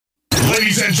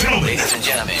Ladies and gentlemen.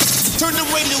 Turn the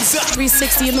radios up.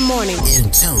 360 in the morning. In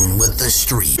tune with the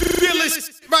street.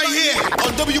 Fearless right here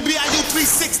on WBIU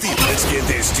 360. Let's get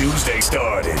this Tuesday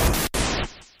started.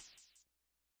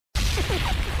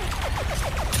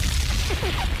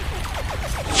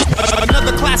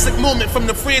 Another classic moment from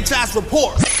the franchise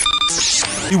report.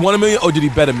 He won $1 million, or did he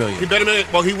bet $1 million? He bet $1 million.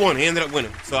 Well, he won. He ended up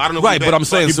winning. So I don't know. Right, but I'm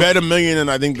saying he bet $1 million,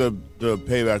 and I think the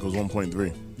payback was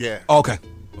 1.3. Yeah. Okay.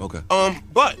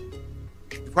 But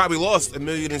he probably lost $1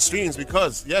 million in streams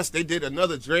because yes, they did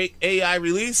another Drake AI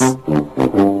release. That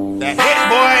hit,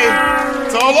 boy.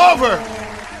 It's all over.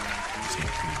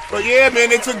 But yeah, man,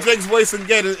 they took Drake's voice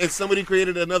again, and somebody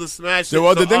created another smash. So,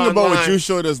 well, the thing about what you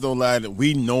showed us, though, lad,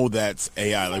 we know that's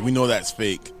AI. Like, we know that's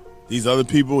fake. These other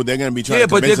people, they're going to be trying to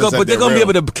convince us that they're going to be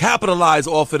real. able to capitalize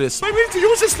off of this. Maybe you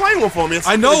was just playing one for me.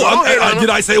 I know. Did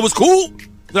I say it was cool?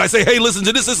 Did I say, hey, listen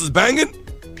to this? This is banging?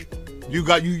 You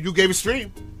gave a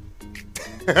stream.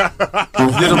 It'll be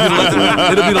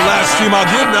the last stream I'll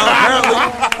give now, apparently.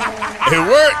 It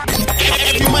worked.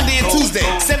 Every Monday and Tuesday,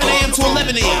 7 a.m. to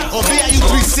 11 a.m. on BIU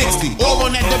 360 or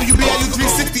on that WBIU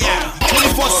 360 app.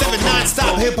 24/7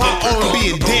 non-stop hip-hop,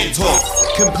 R&B, and dance hall.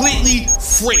 Completely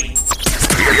free.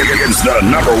 It's the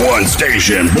 #1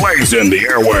 station blazing the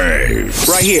airwaves.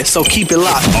 Right here, so keep it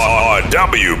locked. On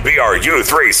WBRU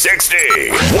 360,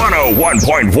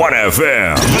 101.1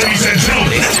 FM. Ladies and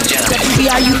gentlemen.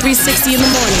 WBIU 360 in the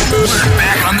morning.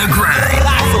 Back on the grind.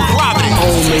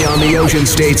 Only on the Ocean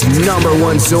State's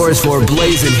 #1 source for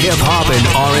blazing hip-hop and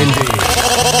R&B.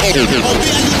 WBIU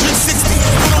 360,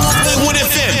 101.1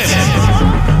 FM.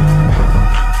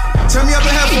 Turn me up the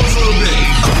headphones a little bit.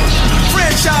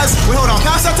 Franchise. Wait, hold on.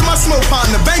 Pass out to my smoke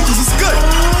partner. Bengals is good.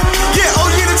 Yeah,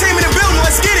 OG Entertainment in building.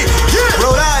 Let's get it. Yeah.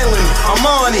 Rhode Island. I'm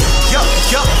on it. Yup.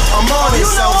 I'm on it.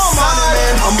 Southside,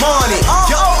 man. I'm on it.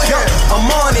 Yup. I'm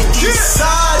on it. East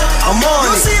side. I'm on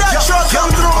it. You see that truck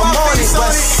come through? I'm on it.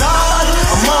 West side.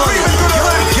 I'm on it.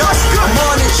 Yup. I'm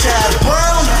on it. Chad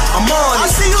Brown. I'm on it. I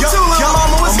see you too, little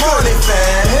mama. What's good? I'm on it,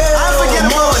 fam. I forget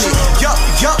about it.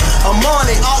 Yup. I'm on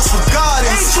it. Oxford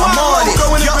Gardens. I'm on it.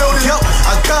 Yup.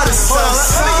 I got it.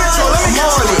 Southside. I'm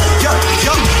on it.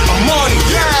 Yup. I'm on it.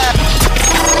 Yeah.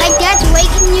 Like that's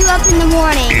waking you up in the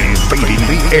morning. Invading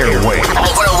the airwaves.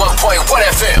 101.1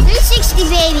 FM. 360,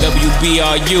 baby.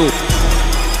 WBRU.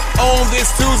 On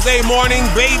this Tuesday morning,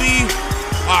 baby.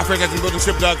 Africa and Building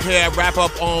Ship Duck here. Wrap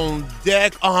up on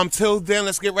deck. Till then,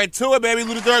 let's get right to it, baby.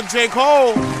 Lil Durk, J.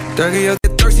 Cole. Durky, you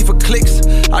get thirsty for clicks.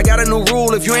 I got a new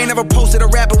rule. If you ain't ever posted a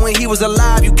rapper when he was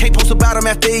alive, you can't post about him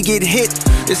after he get hit.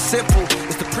 It's simple.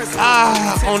 It's the principle.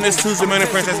 On this Tuesday morning,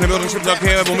 Princess and Building Ship Duck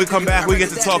here. When we come back, we get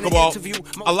to talk about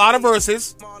a lot of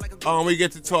verses. We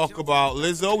get to talk about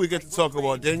Lizzo. We get to talk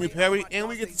about Daniel Perry. And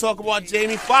we get to talk about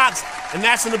Jamie Foxx. And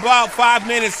that's in about 5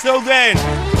 minutes. Till then.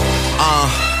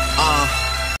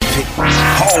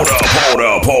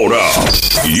 Hold up.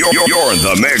 You're in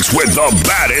the mix with the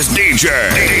baddest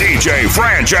DJ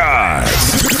Franchise.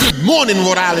 Good morning,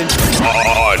 Rhode Island.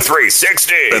 On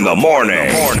 360 in the morning.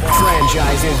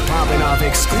 Franchise is popping off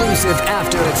exclusive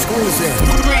after exclusive.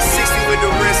 360 with the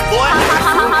wrist, boy.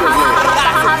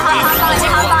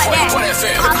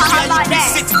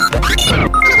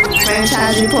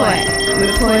 Franchise report.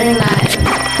 Reporting live.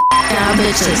 Y'all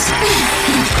bitches.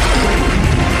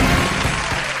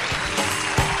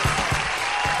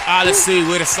 Let's see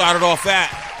where to start it off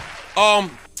at.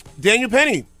 Daniel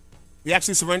Penny, he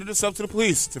actually surrendered himself to the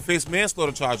police to face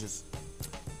manslaughter charges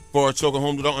for choking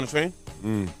home adult on the train.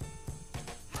 Want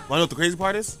to know what the crazy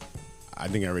part is? I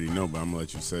think I already know, but I'm going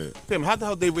to let you say it. Fam, how the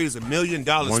hell they raise $1 million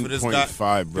for this guy?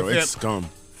 1.5, bro. Fam, It's scum.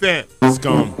 Fam.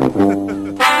 Scum.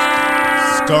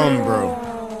 Scum,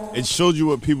 bro. It showed you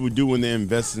what people do when they're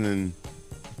investing in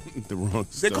the wrong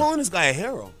stuff. They're calling this guy a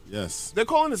hero. Yes. They're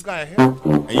calling this guy a hero.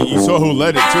 And you saw who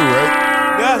led it, too,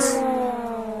 right? Yes.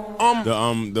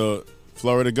 The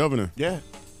Florida governor. Yeah.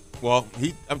 Well,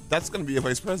 that's going to be a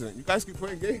vice president. You guys keep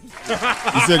playing games. You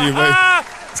said your vice.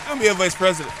 It's going to be a vice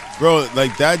president. Bro,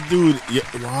 like that dude. Yeah,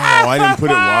 wow, I didn't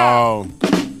put it. Wow.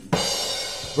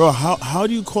 Bro, how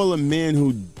do you call a man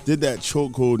who did that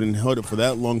chokehold and held it for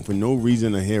that long for no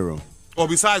reason a hero? Well,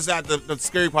 besides that, the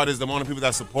scary part is the amount of people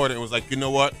that supported it was like, you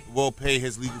know what? We'll pay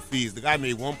his legal fees. The guy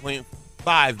made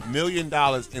 $1.5 million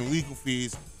in legal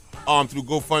fees through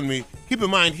GoFundMe. Keep in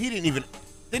mind, they didn't even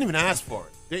ask for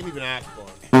it. They didn't even ask for it.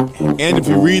 And if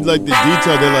you read like the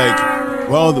detail, they're like,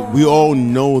 well, we all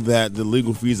know that the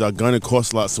legal fees are gonna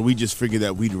cost a lot, so we just figured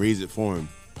that we'd raise it for him.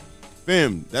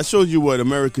 Fam, that shows you what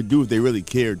America could do if they really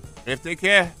cared. If they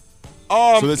care.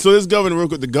 So this governor, real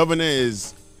quick, the governor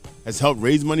has helped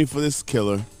raise money for this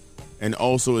killer, and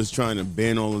also is trying to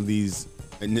ban all of these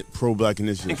pro-black And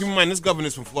initiatives. keep in mind, this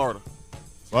governor's from Florida.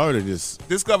 Florida just...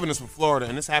 This governor's from Florida,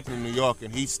 and this happened in New York,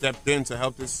 and he stepped in to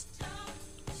help this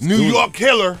New York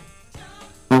killer.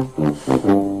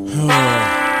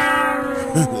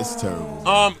 That's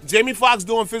terrible. Jamie Foxx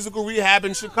doing physical rehab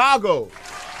in Chicago.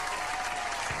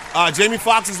 Jamie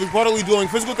Foxx is reportedly doing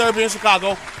physical therapy in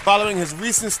Chicago following his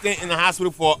recent stint in the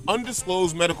hospital for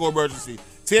undisclosed medical emergency.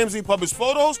 TMZ published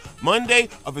photos Monday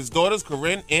of his daughters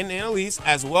Corinne and Annalise,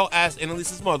 as well as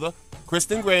Annalise's mother,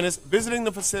 Kristen Granis, visiting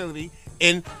the facility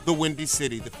in the Windy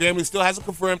City. The family still hasn't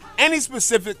confirmed any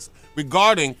specifics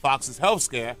regarding Fox's health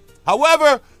scare.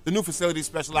 However, the new facility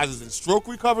specializes in stroke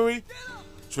recovery,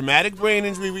 traumatic brain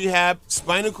injury rehab,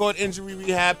 spinal cord injury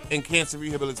rehab, and cancer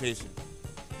rehabilitation.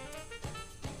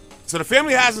 So the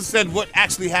family hasn't said what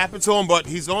actually happened to him, but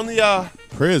he's on the...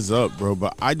 Prayers up, bro,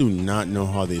 but I do not know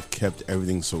how they've kept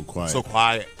everything so quiet. So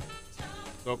quiet.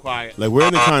 So quiet. Like, we're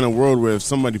in the kind of world where if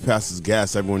somebody passes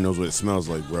gas, everyone knows what it smells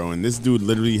like, bro. And this dude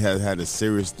literally has had a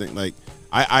serious thing. Like,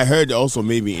 I heard also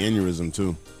maybe aneurysm,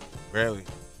 too. Really?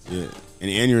 Yeah. And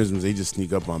aneurysms, they just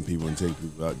sneak up on people and take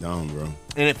people out down, bro.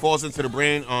 And it falls into the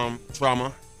brain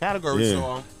trauma category. Yeah.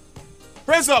 So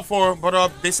prayers up for him, but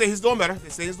they say he's doing better.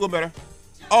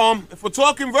 If we're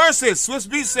talking verses, Swiss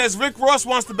Beats says Rick Ross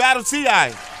wants to battle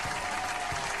T.I.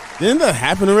 Didn't that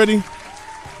happen already?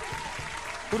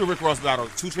 Who did Rick Ross battle?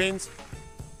 2 Chainz?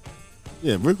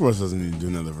 Yeah, Rick Ross doesn't need to do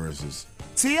another verses.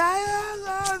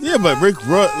 T.I. Yeah, but Rick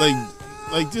Ross,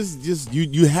 like just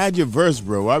you had your verse,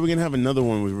 bro. Why are we gonna have another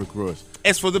one with Rick Ross?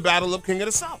 It's for the Battle of King of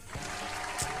the South.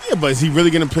 Yeah, but is he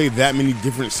really gonna play that many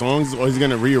different songs, or is he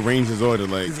gonna rearrange his order?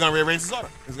 Like, He's gonna rearrange his order.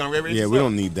 yeah, we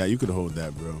don't need that. You could hold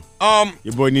that, bro.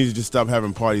 Your boy needs to just stop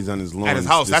having parties on his lawn. At his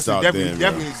house. Just That's out definitely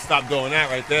there, need to stop doing that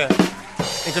right there.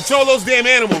 And control those damn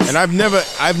animals. And I've never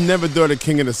thought of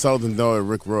King of the South and thought of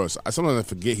Rick Ross. Sometimes I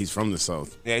forget he's from the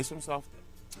South. Yeah, he's from the South.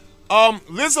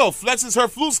 Lizzo flexes her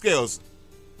flu skills.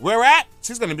 Where at?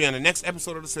 She's gonna be on the next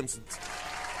episode of The Simpsons.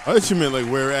 I thought you meant like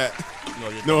where at? No,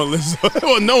 you're Knowing Lizzo.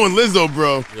 Well, knowing Lizzo,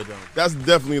 bro. You're dumb. That's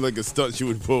definitely like a stunt she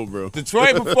would pull, bro.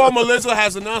 Detroit performer Lizzo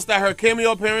has announced that her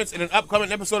cameo appearance in an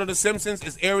upcoming episode of The Simpsons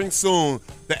is airing soon.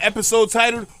 The episode,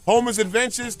 titled Homer's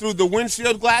Adventures Through the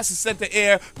Windshield Glass, is set to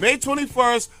air May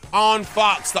 21st on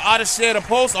Fox. The artist shared a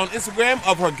post on Instagram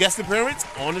of her guest appearance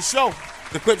on the show.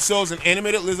 The clip shows an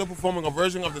animated Lizzo performing a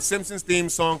version of the Simpsons theme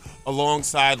song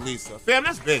alongside Lisa. Fam,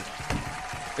 that's big.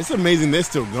 It's amazing they're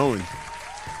still going.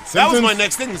 That was my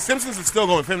next thing. The Simpsons is still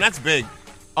going. Fam, that's big.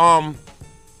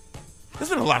 There's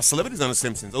been a lot of celebrities on The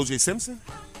Simpsons. O.J. Simpson,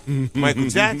 Michael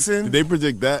Jackson. Did they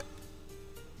predict that?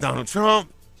 Donald Trump.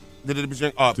 Did they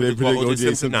predict O.J.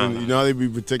 Simpson? No. You know how they be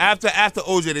predicting? After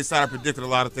O.J., they started predicting a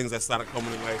lot of things that started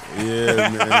coming in life. Yeah,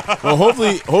 man. Well,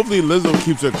 hopefully Lizzo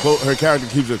keeps her character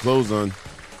keeps her clothes on.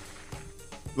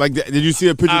 Like, did you see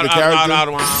a picture of the character?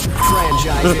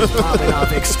 Franchises popping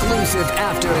off exclusive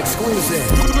after exclusive.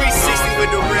 360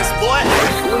 with the wrist, boy.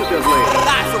 Exclusively.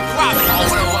 Live from Providence.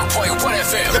 101.1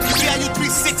 FM. WBIU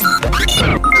 360.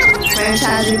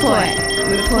 Franchise report.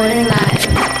 Reporting live.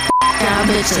 Y'all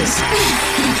bitches.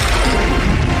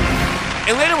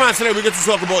 And later on today, we get to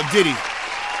talk about Diddy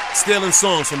stealing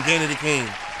songs from Danity Kane.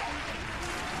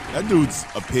 That dude's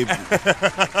a paper.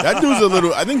 That dude's a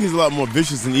little. I think he's a lot more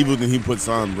vicious and evil than he puts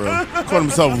on, bro. He called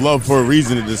himself Love for a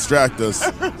reason to distract us.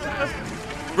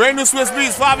 Brand new Swiss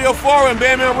Beats, 504 and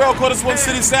Bandman Rail call this one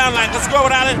city sound like. Let's go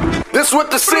without it. This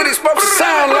what the city's supposed to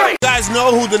sound like. You guys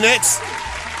know who the next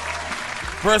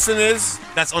person is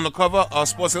that's on the cover of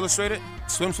Sports Illustrated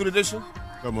swimsuit edition?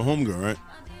 Got my homegirl, right?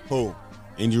 Who?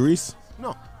 Angel Reese?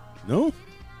 No. No?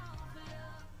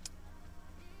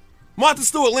 Martha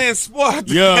Stewart lands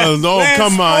Sports. Yo, no,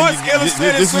 come on.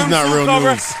 This is not real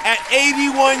news. At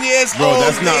 81 years bro, old,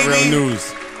 that's not baby. real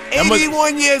news.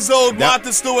 81 years old,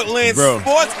 Martha Stewart lands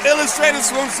Sports Illustrated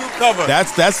swimsuit cover.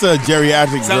 That's a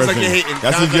geriatric Sounds version. like you're hating.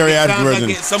 That's Sounds a geriatric like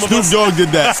version. Snoop Dogg did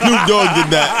that. Snoop Dogg did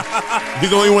that.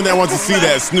 He's the only one that wants to see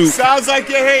that, Snoop. Sounds like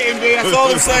you're hating, baby. That's all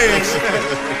I'm saying.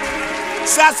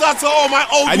 Shouts out to all my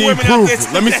old women out there.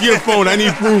 Let me see your phone. I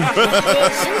need proof.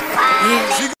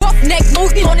 Neck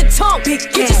moving on the tongue. You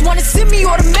just want to send me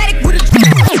automatic with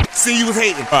a. See, you was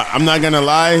hating. I'm not gonna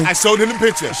lie. I showed her the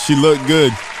picture. She looked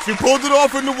good. She pulled it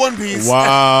off in the one piece.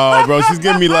 Wow, bro. She's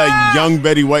giving me like young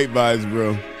Betty White vibes,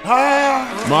 bro.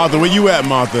 Martha, where you at,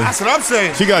 Martha? That's what I'm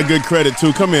saying. She got good credit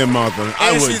too. Come here, Martha.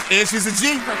 And she's a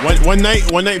G. One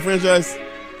night franchise.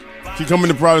 She coming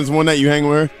to Providence one night. You hang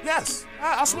with her? Yes.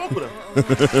 I'll smoke with her.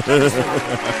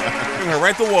 Bring her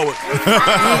right to Warwick.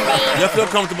 You feel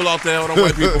comfortable out there with the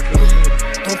white people.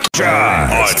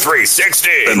 On 360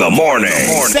 in the morning.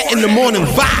 Set in the morning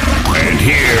vibe. And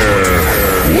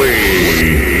here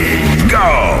we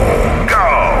go.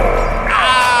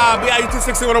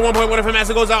 760 on 101.1 FM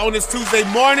as it goes out on this Tuesday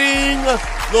morning.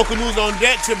 Local news on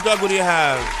deck. Chip Doug, what do you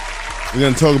have? We're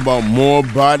going to talk about more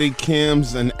body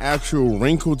cams, an actual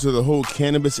wrinkle to the whole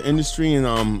cannabis industry,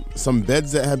 and some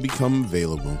beds that have become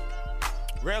available.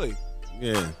 Really?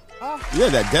 Yeah. Yeah,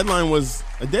 that deadline was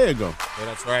a day ago. Yeah,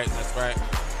 that's right. That's right.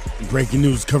 Breaking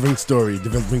news, covering story,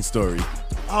 developing story.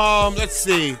 Let's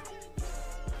see.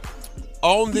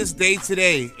 On this day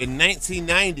today, in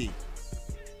 1990,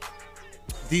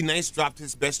 D Nice dropped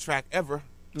his best track ever.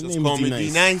 Just call me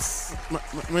D Nice.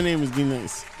 My name is D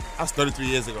Nice. That was 33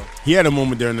 years ago. He had a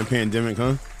moment during the pandemic,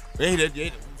 huh? Yeah, he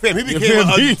did. Fam, he became a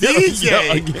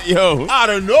DJ. Yo. Out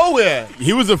of nowhere.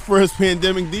 He was the first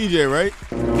pandemic DJ, right?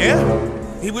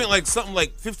 Yeah. He went like something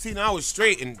like 15 hours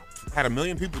straight and had 1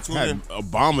 million people tuned in. The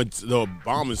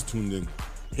Obamas tuned in.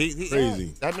 Crazy. Yeah,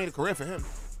 that made a career for him.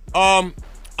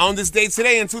 On this day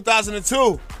today in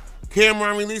 2002,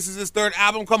 Cameron releases his third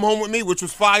album, Come Home With Me, which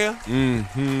was fire.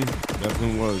 Mm-hmm.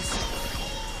 Definitely was.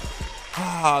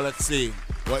 Let's see.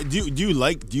 What do you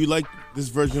like this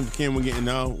version of Cameron getting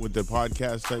now with the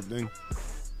podcast type thing?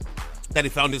 That he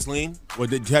found his lean? Well,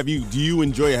 do you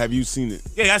enjoy it? Have you seen it?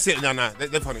 Yeah, I see it. No,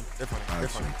 they're funny. They're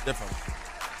funny.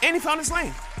 And he found his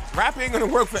lane. Rap ain't gonna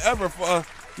work forever for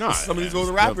some of these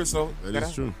older rappers. So that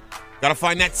is true. Gotta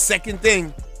find that second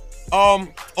thing. On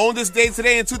this day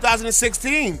today in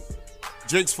 2016,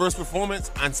 Drake's first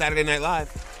performance on Saturday Night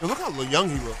Live. Yo, look how young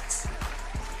he looks.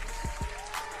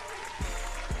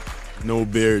 No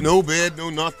beard. No beard, no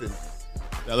nothing.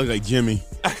 That look like Jimmy.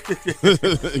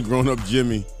 Grown up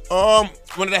Jimmy. One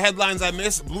of the headlines I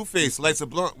missed, Blueface lights a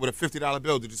blunt with a $50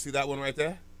 bill. Did you see that one right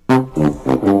there? I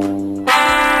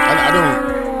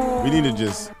don't. We need to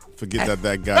just forget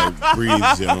that guy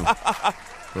breathes, yo.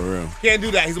 For real. Can't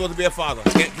do that. He's supposed to be a father.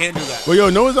 Can't do that. Well, yo,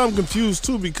 notice I'm confused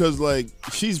too because like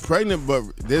she's pregnant, but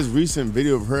there's recent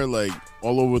video of her like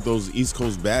all over with those East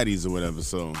Coast baddies or whatever.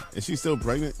 So is she still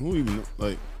pregnant? Who even know?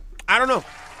 Like? I don't know.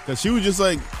 Cause she was just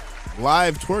like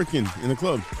live twerking in the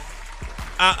club.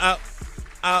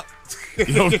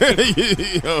 Yo,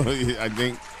 I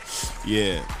think,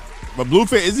 yeah. But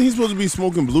Blueface, isn't he supposed to be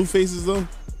smoking blue faces though?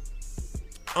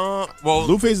 Well,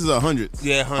 Blueface is 100.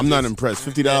 Yeah, 100. I'm not impressed.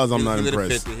 $50, I'm not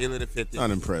impressed. He lit a 50.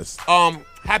 Not impressed.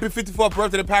 Happy 54th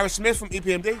birthday to Paris Smith from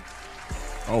EPMD.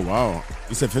 Oh wow,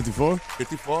 you said 54?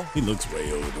 54. He looks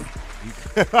way older.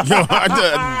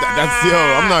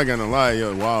 I'm not gonna lie,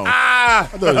 yo. Wow. I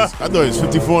thought it was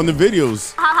 54 in the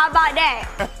videos. How about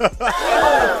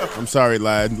that? I'm sorry,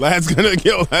 lad. Lad's gonna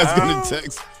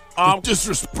text.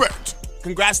 Disrespect.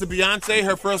 Congrats to Beyonce.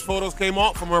 Her first photos came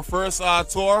out from her first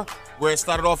tour, where it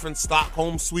started off in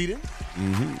Stockholm, Sweden.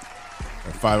 Mm-hmm.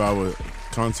 A 5-hour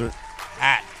concert.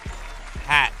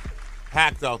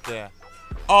 Packed out there.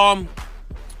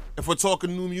 If we're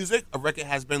talking new music, a record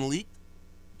has been leaked.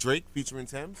 Drake featuring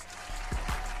Thames.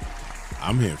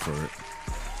 I'm here for it.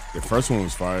 The first one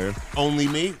was fire. Only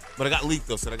Me, but it got leaked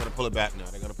though, so they're gonna pull it back now.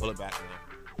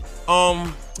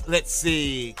 Let's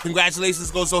see. Congratulations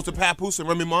goes out to Papoose and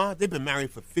Remy Ma. They've been married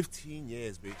for 15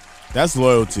 years, baby. That's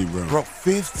loyalty, bro.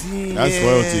 15 years. That's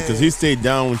loyalty, because he stayed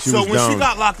down when she was down. So when she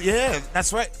got locked, yeah,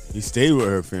 that's right. He stayed with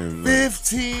her family.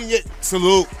 15 years.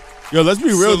 Salute. Yo, let's be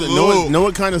real. Salute. Know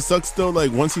what kind of sucks though?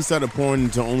 Like once he started pouring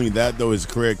into only that though, his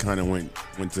career kind of went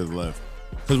to the left.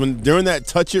 Because during that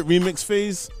Touch It remix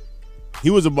phase, he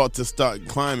was about to start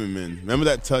climbing, man. Remember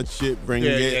that Touch It, Bring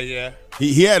It? Yeah.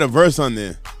 He had a verse on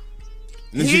there.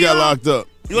 And then she got locked up.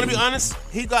 You want to be honest?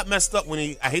 He got messed up when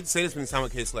I hate to say this, when he signed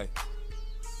with K-Slay.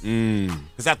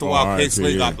 Because after a while,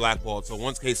 K-Slay got blackballed. So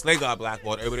once K-Slay got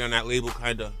blackballed, everybody on that label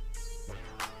kind of,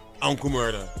 Uncle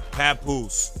Murder,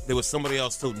 Papoose, there was somebody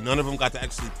else too. None of them got to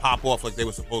actually pop off like they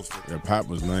were supposed to. Yeah, Pap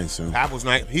was nice, yo. Pap was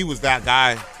nice. He was that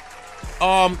guy.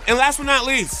 And last but not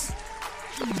least,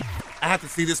 I have to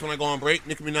see this when I go on break.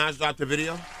 Nicki Minaj dropped a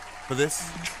video for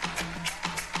this.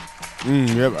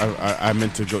 Yep, I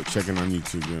meant to go check it on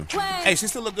YouTube, yeah. Hey, she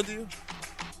still look good to you?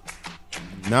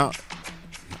 No,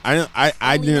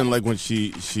 I didn't like when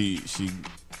she.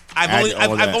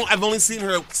 I've only seen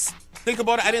her. Think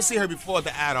about it. I didn't see her before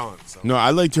the add-on. So. No,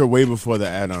 I liked her way before the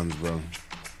add-ons, bro.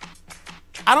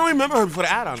 I don't remember her before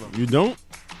the add-on, though. You don't?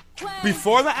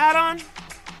 Before the add-on?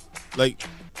 Like,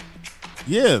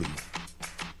 yeah.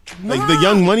 Like the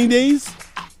Young Money days?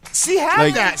 She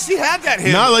had that. She had that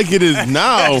hammer. Not like it is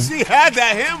now. She had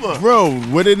that hammer. Bro,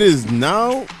 what it is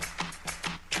now,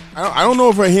 I don't know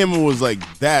if her hammer was like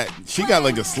that. She got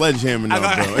like a sledgehammer now,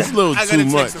 bro. It's a little too much. I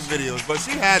gotta check some videos, but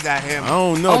she had that hammer. I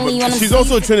don't know, but she's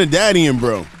also Trinidadian,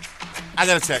 bro. I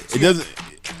gotta check.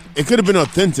 It could have been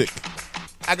authentic.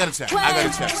 I gotta check. She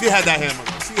had that hammer.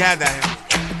 She had that hammer.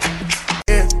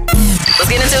 Let's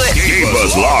get into it. Keep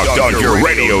us locked on your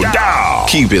radio dial.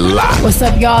 Keep it locked. What's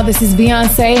up, y'all? This is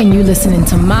Beyonce, and you listening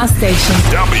to my station.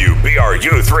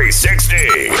 WBRU 360,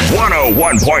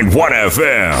 101.1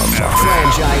 FM.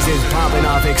 Franchises popping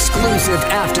off exclusive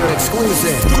after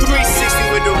exclusive.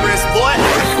 360 with the wrist, boy.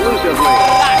 Exclusively.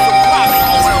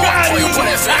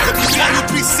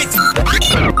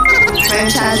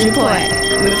 Franchise report.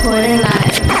 Reporting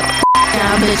live.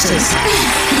 Y'all bitches.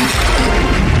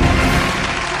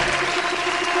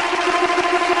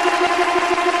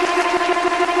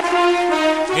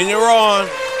 And you're on.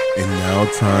 And now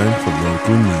time for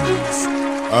local news.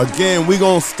 Again, we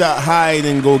gonna stop hide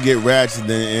and go get ratchet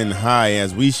and high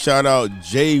as we shout out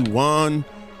J1,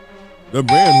 the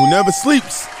brand who never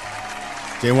sleeps.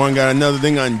 J1 got another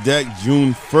thing on deck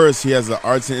June 1st. He has the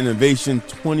Arts and Innovation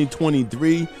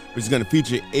 2023, which is going to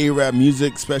feature A-Rap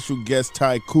music, special guest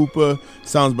Ty Cooper,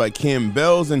 sounds by Cam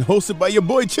Bells, and hosted by your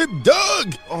boy Chip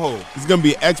Doug. Oh. It's going to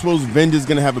be expos, vendors,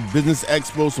 going to have a business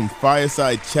expo, some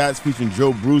fireside chats featuring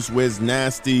Joe Bruce, Where's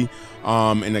Nasty,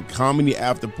 and a comedy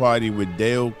after party with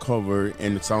Dale Cover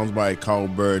and sounds by Carl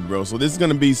Bird, bro. So this is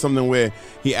going to be something where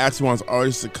he actually wants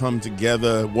artists to come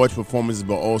together, watch performances,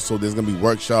 but also there's going to be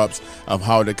workshops of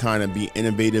how to kind of be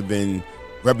innovative in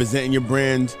representing your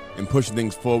brand and pushing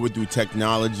things forward through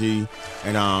technology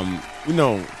and,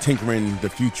 tinkering the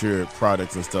future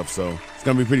products and stuff. So it's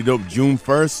going to be pretty dope. June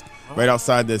 1st, right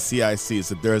outside the CIC.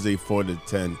 It's a Thursday, 4 to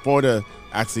 10. 4 to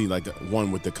actually like the one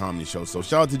with the comedy show. So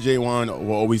shout out to J1.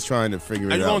 We're always trying to figure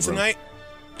it out. Are you going bro. tonight?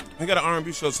 I got an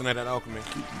R&B show tonight at Alchemy.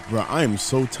 Bro, I am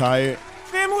so tired.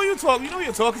 Fam, who you talking? You know who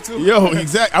you're talking to? Yo,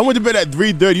 exactly. I went to bed at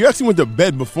 3:30. You actually went to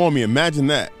bed before me. Imagine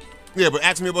that. Yeah, but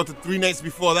ask me about the 3 nights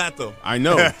before that, though. I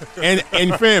know.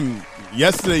 and fam,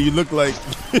 yesterday you looked like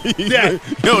Yeah.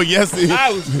 Yo, yesterday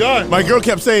I was done. My girl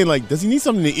kept saying like, does he need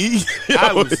something to eat?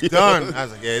 I was done. I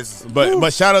was like, yeah, this is...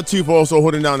 But shout out to you for also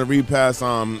holding down the repass.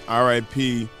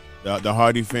 R.I.P. The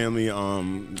Hardy family,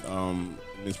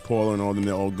 Miss Paula and all them,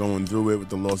 they're all going through it with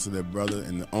the loss of their brother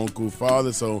and the uncle,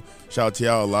 father. So shout out to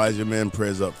y'all, Elijah, man.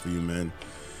 Prayers up for you, man.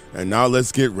 And now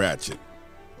let's get ratchet.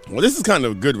 Well, this is kind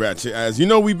of good ratchet. As you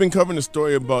know, we've been covering the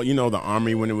story about, the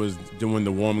Army when it was doing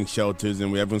the warming shelters and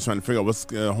everyone's trying to figure out what's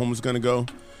homeless going to go.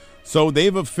 So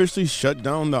they've officially shut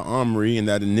down the Armory and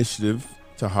that initiative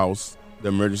to house the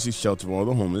emergency shelter for all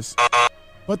the homeless.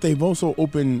 But they've also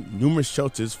opened numerous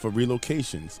shelters for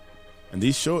relocations. And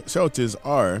these shelters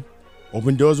are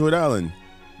Open Doors Rhode Island,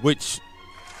 which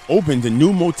opened a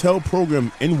new motel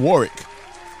program in Warwick.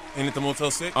 Ain't it the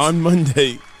Motel 6? On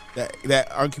Monday. That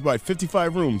occupied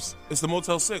 55 rooms. It's the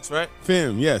Motel 6, right?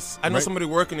 Fam, yes. I know somebody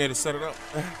working there to set it up.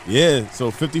 Yeah, so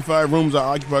 55 rooms are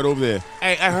occupied over there.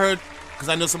 Hey, I heard, because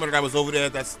I know somebody that was over there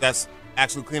that's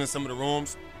actually cleaning some of the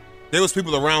rooms. There was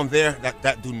people around there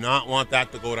that do not want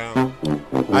that to go down. Do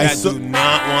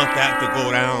not want that to go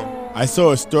down. I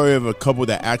saw a story of a couple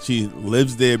that actually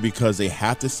lives there because they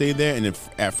have to stay there, and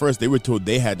at first they were told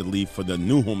they had to leave for the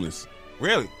new homeless.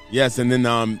 Really? Yes, and then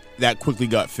that quickly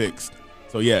got fixed.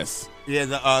 So yes. Yeah,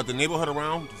 the neighborhood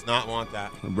around does not want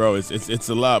that. Bro, it's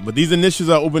a lot. But these initiatives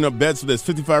are opening up beds. So there's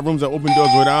 55 rooms at Open Doors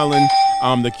Rhode Island.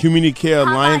 The Community Care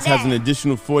Alliance has an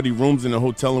additional 40 rooms in a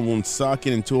hotel in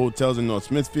Woonsocket and 2 hotels in North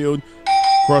Smithfield.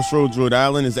 Crossroads Rhode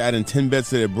Island is adding 10 beds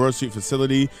to their Broad Street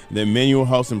facility. The Emmanuel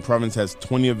House in Providence has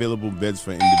 20 available beds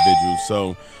for individuals.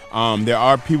 So there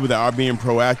are people that are being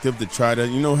proactive to try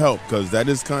to, help, because that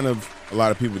is kind of a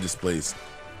lot of people displaced.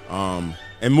 And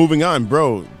moving on,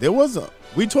 bro,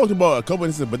 we talked about a couple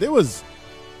incidents, but there was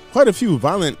quite a few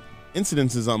violent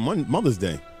incidences on Mother's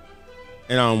Day.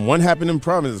 And one happened in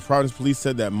Providence. Providence police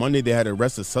said that Monday they had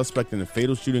arrested a suspect in a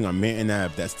fatal shooting on Manton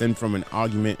Ave that stemmed from an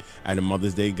argument at a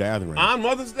Mother's Day gathering. On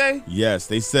Mother's Day? Yes,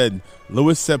 they said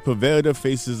Louis Sepulveda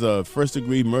faces a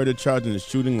first-degree murder charge in the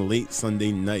shooting late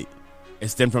Sunday night. It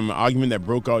stemmed from an argument that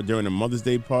broke out during a Mother's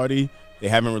Day party. They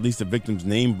haven't released the victim's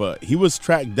name, but he was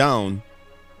tracked down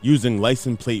using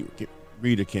license plate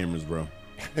reader cameras, bro.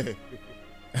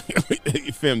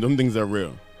 Fam, them things are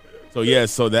real. So yeah,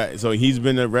 so he's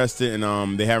been arrested,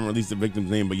 and they haven't released the victim's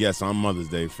name, but yes, on Mother's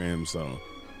Day, fam. So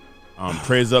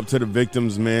prayers up to the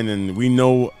victims, man. And we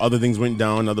know other things went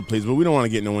down other places, but we don't want to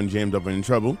get no one jammed up and in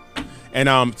trouble.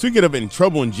 And speaking of in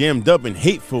trouble and jammed up and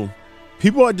hateful,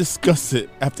 people are disgusted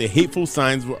after hateful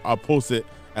signs are posted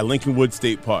at Lincolnwood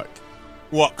State Park.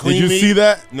 What? Did you see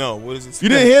that? No. What is this? You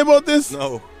didn't hear about this?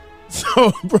 No.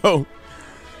 So, bro.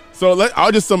 So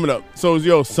I'll just sum it up.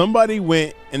 So, somebody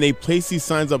went and they placed these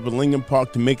signs up in Lincoln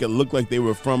Park to make it look like they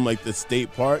were from like the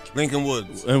state park. Lincoln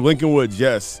Woods. And Lincoln Woods,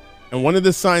 yes. And one of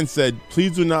the signs said,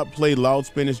 "Please do not play loud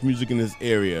Spanish music in this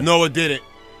area." No, it didn't.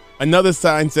 Another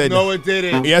sign said, "No, it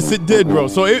didn't." Yes, it did, bro.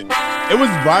 So It was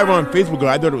viral on Facebook.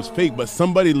 I thought it was fake, but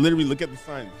somebody literally look at the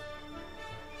sign.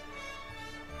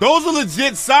 Those are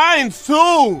legit signs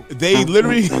too. They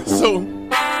literally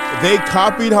they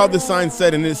copied how the sign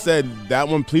said, and it said that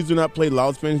one, please do not play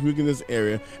loud Spanish music in this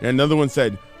area. And another one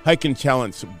said, hiking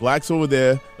challenge. Blacks over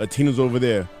there, Latinos over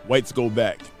there, whites go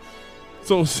back.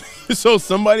 So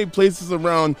somebody placed this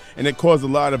around, and it caused a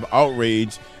lot of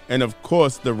outrage. And of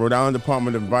course, the Rhode Island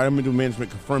Department of Environmental Management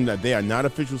confirmed that they are not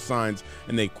official signs,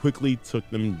 and they quickly took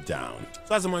them down.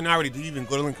 So as a minority, do you even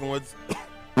go to Lincoln Woods?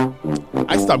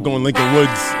 I stopped going Lincoln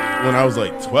Woods when I was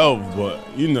like 12,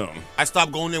 but you know. I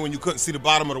stopped going there when you couldn't see the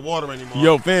bottom of the water anymore.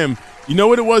 Yo, fam, you know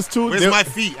what it was too? Where's my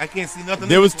feet? I can't see nothing.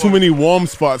 There was too many warm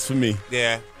spots for me.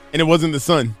 Yeah. And it wasn't the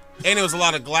sun. And there was a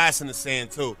lot of glass in the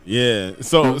sand too. Yeah.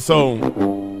 So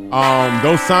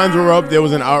those signs were up. There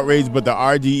was an outrage, but the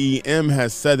RDEM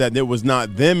has said that it was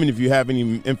not them. And if you have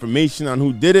any information on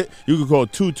who did it, you can call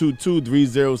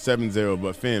 222-3070.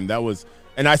 But fam, that was.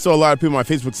 And I saw a lot of people on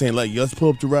Facebook saying, like, let's pull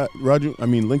up to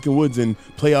Lincoln Woods and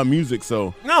play our music.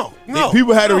 So no.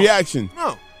 People had a reaction.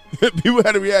 No. People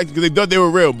had a reaction because they thought they were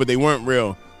real, but they weren't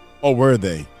real. Or were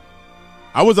they?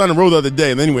 I was on the road the other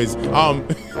day. And anyways, they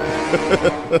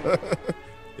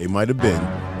might have been.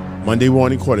 Monday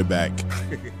morning quarterback.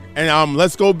 And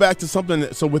let's go back to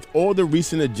something. So with all the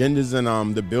recent agendas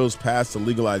and the bills passed to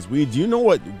legalize weed, do you know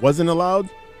what wasn't allowed?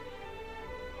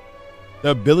 The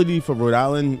ability for Rhode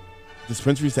Island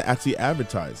dispensaries to actually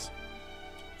advertise.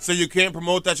 So you can't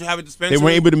promote that you have a dispensary? They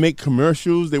weren't able to make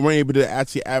commercials. They weren't able to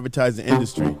actually advertise the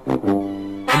industry.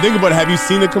 And think about it. Have you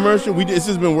seen the commercial? This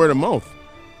has been word of mouth.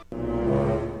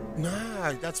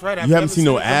 Nah, that's right. You haven't seen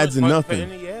no ads and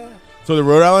nothing. So the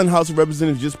Rhode Island House of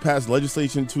Representatives just passed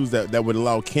legislation that would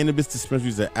allow cannabis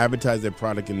dispensaries to advertise their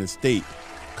product in the state.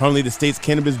 Currently, the state's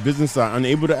cannabis businesses are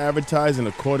unable to advertise, and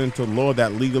according to law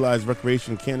that legalized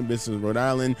recreational cannabis in Rhode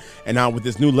Island. And now with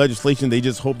this new legislation, they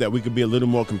just hope that we could be a little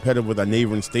more competitive with our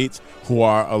neighboring states who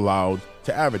are allowed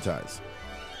to advertise.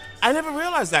 I never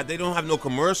realized that. They don't have no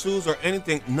commercials or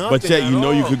anything, nothing. But yet, you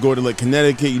know, you could go to like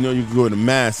Connecticut, you know, you could go to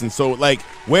Mass. And so, like,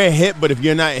 we're hip, but if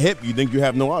you're not hip, you think you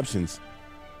have no options.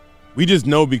 We just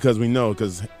know because we know,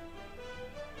 because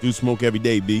do smoke every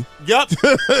day, B. Yep.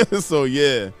 So,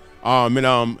 yeah.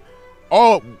 Now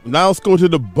let's go to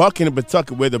the Buck in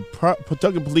Pawtucket, where the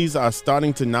Pawtucket police are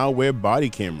starting to now wear body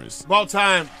cameras. About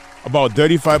time. About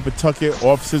 35 Pawtucket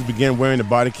officers began wearing the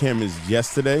body cameras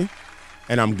yesterday.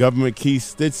 And Governor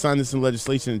Keith did sign this in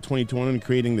legislation in 2020,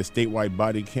 creating the statewide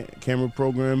body camera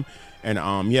program.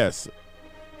 And yes,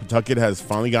 Pawtucket has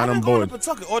finally got on board. To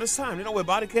Pawtucket all this time. They don't wear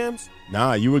body cams?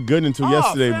 Nah, you were good until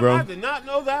yesterday, bro. I did not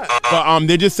know that. But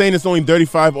they're just saying it's only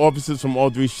 35 officers from all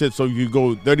three shifts. So if you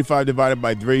go 35 divided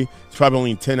by 3, it's probably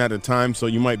only 10 at a time. So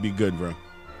you might be good, bro.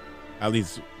 At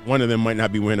least one of them might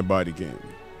not be wearing a body cam.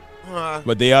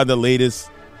 But they are the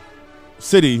latest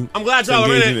city. I'm glad y'all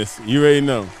are in it. You already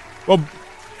know. Well,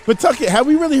 Pawtucket, have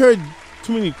we really heard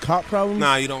too many cop problems?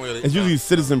 Nah, you don't really. It's usually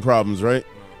citizen problems, right?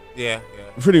 Yeah.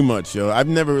 Pretty much, yo. I've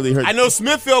never really heard. I know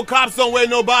Smithfield cops don't wear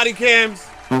no body cams.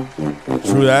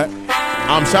 True that.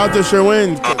 Shout out to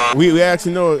Sherwin. We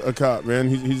actually know a cop, man.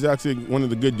 He's actually one of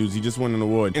the good dudes. He just won an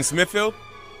award. In Smithfield?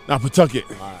 Nah, Pawtucket.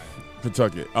 All right.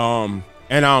 Pawtucket.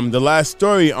 And the last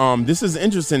story, this is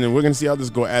interesting, and we're gonna see how this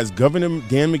goes. As Governor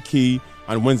Dan McKee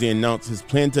on Wednesday announced his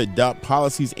plan to adopt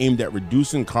policies aimed at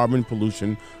reducing carbon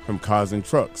pollution from cars and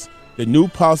trucks. The new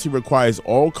policy requires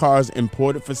all cars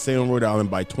imported for sale in Rhode Island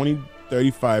by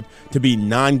 2035 to be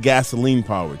non-gasoline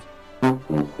powered.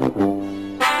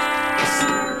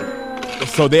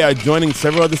 So they are joining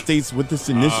several other states with this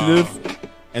initiative,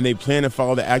 and they plan to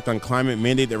follow the Act on Climate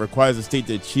mandate that requires the state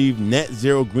to achieve net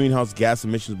zero greenhouse gas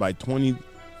emissions by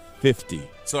 2050.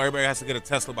 So everybody has to get a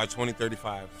Tesla by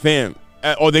 2035. Fam.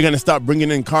 Or they're going to stop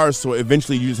bringing in cars, so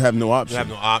eventually you just have no option. You have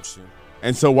no option.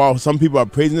 And so while some people are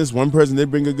praising this, one person did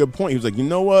bring a good point. He was like, you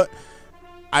know what?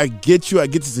 I get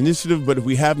this initiative, but if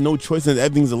we have no choice and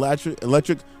everything's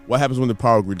electric, what happens when the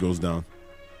power grid goes down?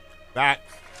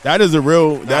 That is a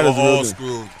real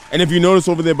thing. And if you notice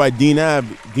over there by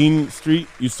Dean Street,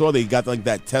 you saw they got like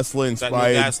that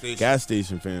Tesla-inspired gas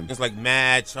station, fam. There's like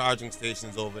mad charging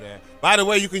stations over there. By the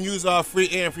way, you can use free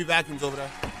air and free vacuums over there.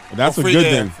 Well, that's a good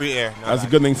thing. Free air. That's a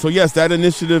good thing. So yes, that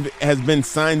initiative has been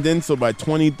signed in. So by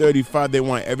 2035, they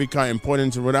want every car imported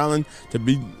into Rhode Island to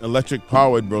be electric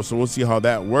powered, bro. So we'll see how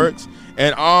that works.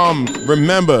 And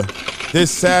remember, This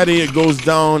Saturday, it goes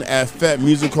down at Fat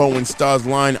Music Hall when stars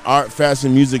line art,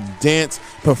 fashion, music, dance,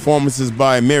 performances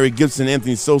by Mary Gibson,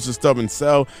 Anthony Sosa, Stubborn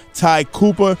Cell, Ty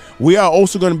Cooper. We are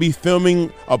also going to be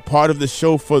filming a part of the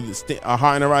show for the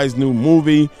Hot and Rise new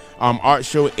movie, art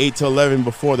show 8 to 11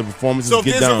 before the performances So if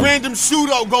get there's down. a random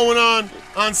shootout going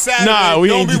on Saturday, Nah, we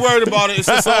don't ain't be worried about it. It's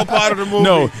just all part of the movie.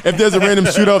 No, if there's a random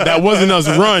shootout, that wasn't us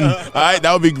run. All right,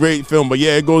 that would be great film. But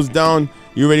yeah, it goes down.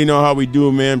 You already know how we do,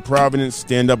 man. Providence,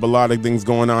 stand up, a lot of things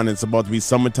going on. It's about to be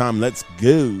summertime. Let's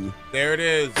go. There it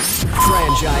is.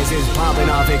 Franchises popping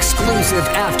off exclusive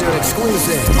after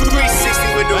exclusive.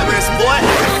 360 with the wrist, boy.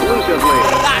 Exclusively.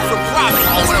 Live for profit.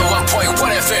 On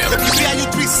 101.1 FM. WBIU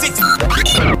 360.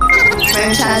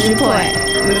 Franchise report.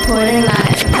 Reporting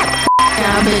live.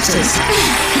 Y'all bitches.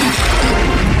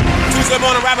 Tuesday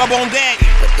morning, wrap up on deck.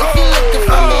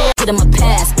 To them a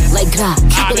pass, like God.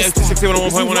 It's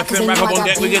 61.1 FM, wrap up on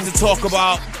deck. We get to talk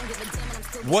about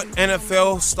what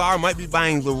NFL star might be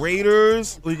buying the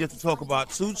Raiders. We get to talk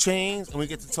about 2 Chainz, and we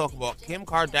get to talk about Kim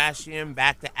Kardashian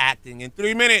back to acting in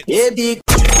 3 minutes. Yeah, big.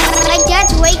 Like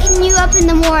dad's waking you up in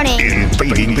the morning.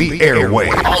 Invading the airway.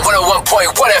 On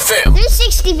 101.1 FM.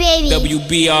 360, baby.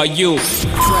 WBRU.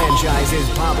 Franchises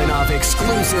popping off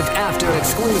exclusive after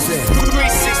exclusive.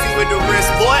 360 with the wrist,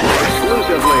 boy.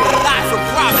 Exclusively. Live for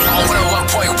profit. On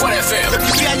 101.1 FM.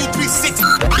 WBIU 360.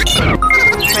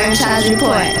 Franchise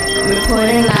report.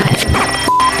 Reporting live.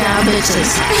 Y'all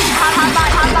bitches.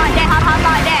 How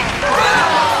about that?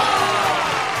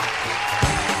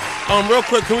 Real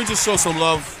quick, can we just show some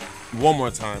love one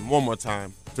more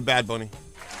time to Bad Bunny?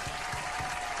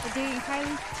 Dating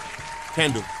Kylie?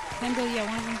 Kendall. Kendall, yeah,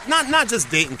 one of them. Not just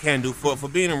dating Kendall, for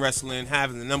being in wrestling,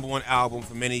 having the #1 album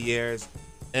for many years,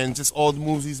 and just all the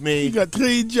moves he's You made. got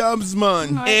 3 jobs,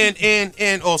 man.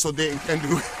 And also dating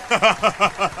Kendall.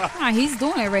 He's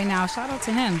doing it right now. Shout out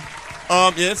to him.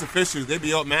 Yeah, it's official. They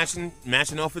be out matching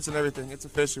outfits and everything. It's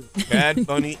official. Bad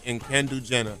Bunny and Kendall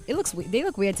Jenner. They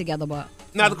look weird together, but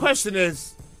Now the question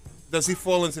is, does he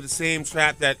fall into the same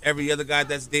trap that every other guy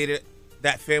that's dated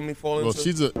that family fall into? Well,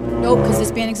 she's a... nope, because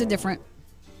Hispanics are different.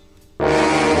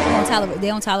 They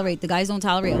don't tolerate. The guys don't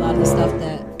tolerate a lot of the stuff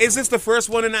that. Is this the first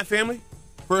one in that family?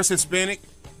 First Hispanic?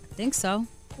 I think so.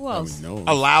 Who else?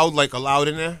 Allowed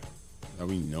in there? That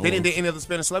we know. They didn't date any other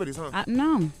Spanish celebrities, huh?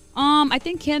 No. I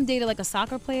think Kim dated like a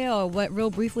soccer player or what, real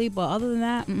briefly, but other than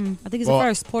that, I think he's the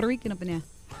first Puerto Rican up in there.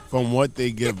 From what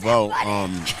they give out,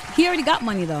 he already got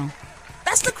money though.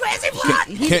 That's the crazy part.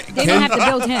 They don't have to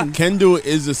build him. Kendall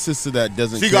is a sister that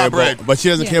doesn't She care got bread. about, but she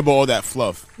doesn't care about all that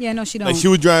fluff. Yeah, no, she don't. Like she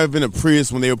would drive in a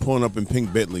Prius when they were pulling up in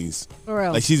pink Bentleys. For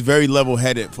real. Like she's very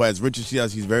level-headed. For as rich as she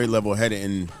is, she's very level-headed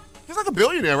and. She's like a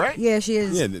billionaire, right? Yeah, she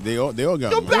is. Yeah, they all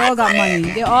got money. They all got money.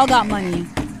 They all got money.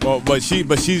 Well, but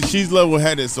she's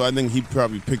level-headed, so I think he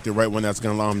probably picked the right one that's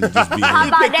gonna allow him to just be He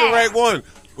him. picked the right one.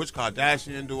 Which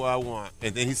Kardashian do I want?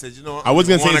 And then he said, you know what? I was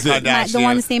gonna say want it's a a- Kardashian. The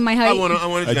one the same my height. I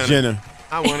want a Jenner.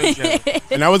 I want a Jenner.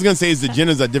 And I was gonna say the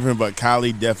Jenners are different, but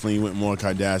Kylie definitely went more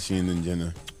Kardashian than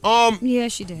Jenner. Yeah,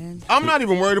 she did. I'm not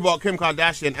even worried about Kim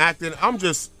Kardashian acting. I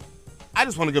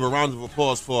just want to give a round of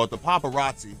applause for the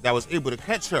paparazzi that was able to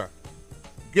catch her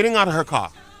getting out of her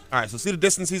car. All right, so see the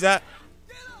distance he's at?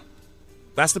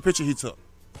 That's the picture he took.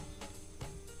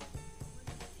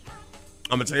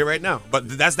 I'm gonna tell you right now, but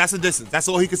that's the distance. That's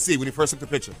all he could see when he first took the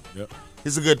picture. Yep.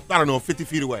 He's a good, 50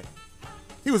 feet away.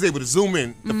 He was able to zoom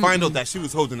in to find out that she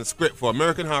was holding a script for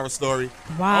American Horror Story.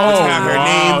 Wow. To have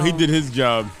her name. He did his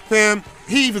job. Fam,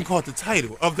 he even caught the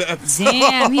title of the episode.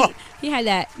 Damn, he had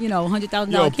that,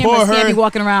 $100,000 Yo, camera stand be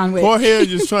walking around with. Poor hair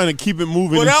just trying to keep it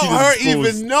moving. Without and her she just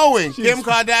exposed. even knowing, She's- Kim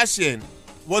Kardashian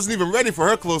wasn't even ready for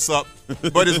her close-up,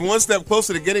 but is one step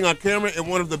closer to getting on camera in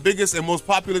one of the biggest and most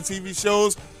popular TV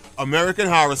shows, American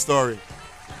Horror Story.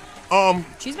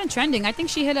 She's been trending. I think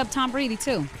she hit up Tom Brady,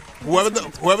 too. Whoever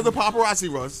the paparazzi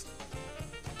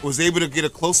was able to get a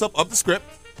close-up of the script,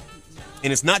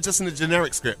 and it's not just in the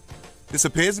generic script. This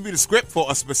appears to be the script for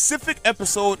a specific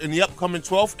episode in the upcoming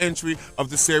 12th entry of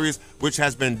the series, which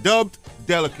has been dubbed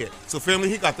Delicate. So, family,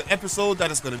 he got the episode that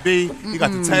it's going to be. He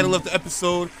got the title of the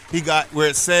episode. He got where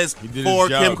it says, for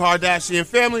Kim Kardashian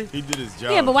family. He did his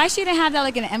job. Yeah, but why she didn't have that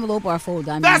like in an envelope or a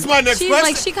folder? I mean, That's my next question.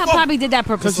 Like, she probably did that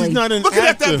Because purposely. she's not an Looking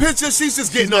actor. at that picture, she's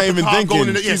just getting She's not up the even car, thinking. going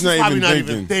in the, She's she's not probably even not even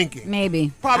thinking. thinking.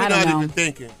 Maybe. Probably I don't not know. even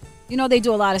thinking. They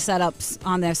do a lot of setups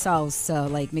on themselves to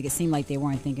like make it seem like they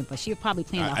weren't thinking, but she was probably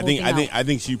playing that whole thing out. I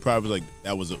think she probably like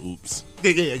that was a oops.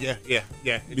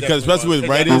 Yeah. Because especially with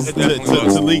writers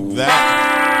to leak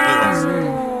that.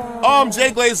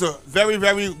 Jay Glazer, very,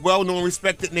 very well-known,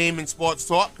 respected name in sports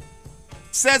talk,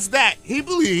 says that he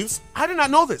believes, I did not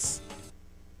know this,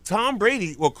 Tom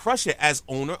Brady will crush it as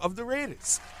owner of the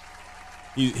Raiders.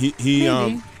 He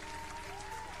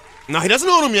No, he doesn't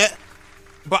own them yet.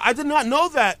 But I did not know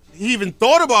that he even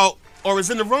thought about or is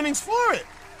in the runnings for it.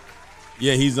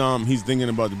 Yeah, he's thinking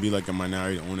about to be like a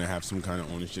minority owner, have some kind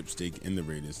of ownership stake in the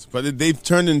Raiders. But they've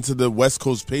turned into the West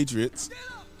Coast Patriots.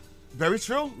 Very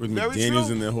true. With Very McDaniels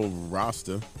true. and their whole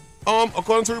roster.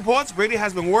 According to reports, Brady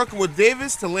has been working with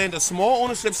Davis to land a small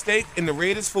ownership stake in the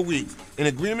Raiders for weeks. An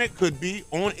agreement could be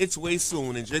on its way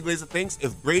soon, and Jay Glazer thinks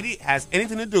if Brady has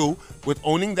anything to do with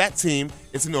owning that team,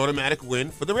 it's an automatic win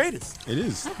for the Raiders. It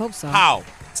is. I hope so. How?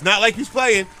 It's not like he's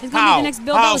playing. He's going to be the next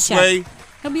Bill Belichick. Sway?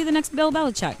 He'll be the next Bill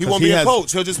Belichick. He won't be a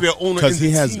coach. He'll just be an owner. Because he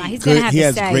has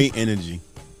great energy.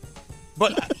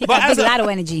 But as a lot of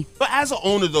energy. But as an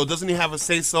owner, though, doesn't he have a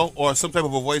say so or some type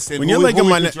of a voice saying When you're like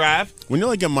a draft? When you're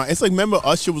like it's like remember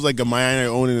Usher was like a minority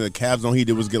owner in the Cavs. All he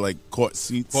did was get like court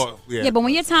seats. Yeah, but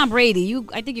when you're Tom Brady,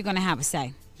 I think you're gonna have a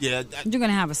say. Yeah, you're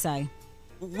gonna have a say.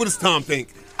 What does Tom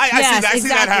think? I see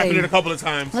that happening a couple of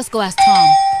times. Let's go ask Tom.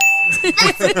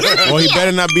 Well, he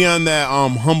better not be on that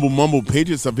humble mumble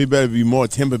Patriots stuff. He better be more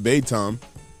Tampa Bay Tom.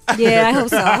 Yeah, I hope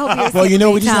so. I hope you're well, you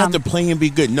know, we just have to play and be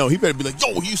good. No, he better be like,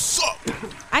 yo, you suck.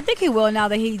 I think he will now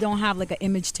that he don't have like an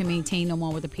image to maintain no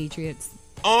more with the Patriots.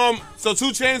 So 2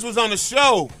 Chainz was on the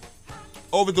show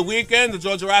over the weekend. The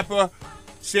Georgia rapper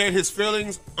shared his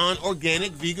feelings on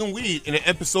organic vegan weed in an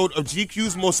episode of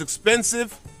GQ's Most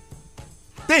Expensive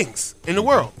Things in the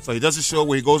World. So he does a show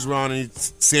where he goes around and he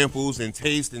samples and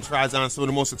tastes and tries on some of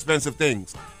the most expensive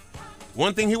things.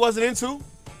 One thing he wasn't into,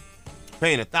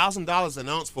 paying $1,000 an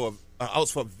ounce for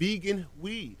vegan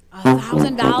weed.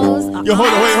 $1,000? Yo, hold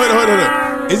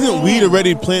on. Isn't weed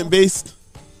already plant-based?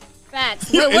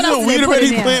 Facts. Isn't weed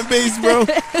already plant-based, bro?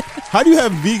 How do you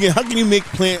have vegan? How can you make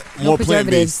more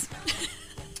plant-based?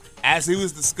 As he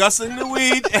was discussing the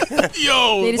weed,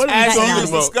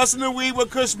 discussing the weed with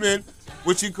Cushman,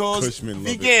 which he calls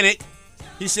veganic,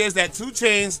 he says that 2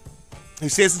 Chainz. He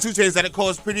says to 2 Chainz that it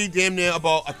costs pretty damn near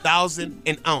about $1,000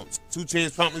 an ounce. 2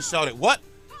 Chainz promptly shouted, "What?"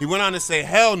 He went on to say,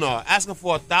 "Hell no! Asking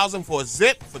for $1,000 for a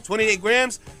zip for 28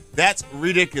 grams? That's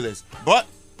ridiculous." But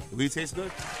the weed tastes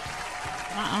good.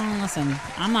 Listen,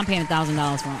 I'm not paying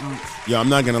 $1,000 for an ounce. Yo, I'm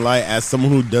not gonna lie. As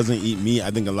someone who doesn't eat meat, I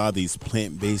think a lot of these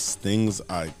plant-based things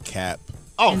are cap.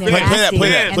 Oh, play that.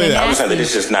 I would say that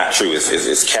it's just not true.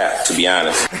 It's cap, to be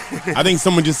honest. I think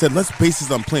someone just said, let's base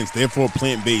this on plants, therefore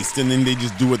plant-based, and then they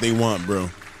just do what they want, bro.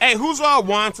 Hey, who's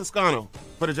Juan Toscano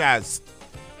for the Jazz?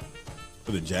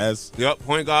 For the Jazz? Yep,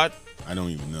 point guard. I don't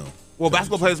even know. Well,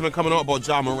 basketball players have been coming out about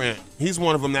Ja Morant. He's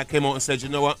one of them that came out and said, you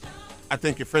know what? I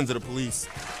think you're friends of the police.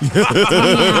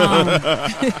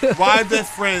 Why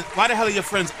the hell are your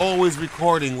friends always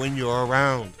recording when you're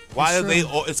around? Why are they?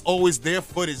 It's always their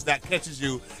footage that catches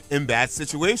you in bad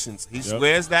situations. He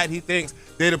swears that he thinks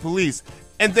they're the police.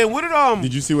 And then what did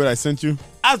Did you see what I sent you?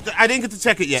 I didn't get to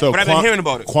check it yet, but I've been hearing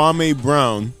about it. Kwame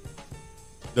Brown,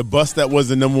 the bust that was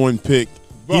the #1 pick.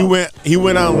 Bro. He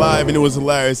went on live and it was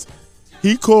hilarious.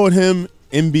 He called him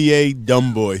NBA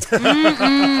dumb boy. He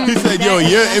said, "Yo,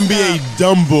 you're NBA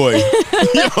dumb boy."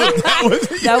 That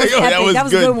was a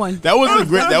good one. That was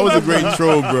a great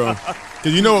troll, bro.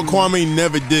 Because you know what Kwame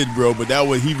never did, bro, but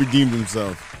he redeemed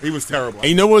himself. He was terrible. And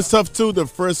you know what's tough too? The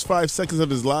first 5 seconds of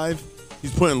his live,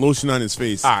 he's putting lotion on his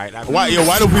face. All right. Why do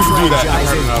people do that?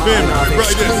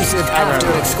 Exclusive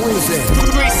after exclusive.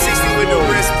 360 with no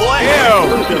wrist, boy.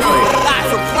 Live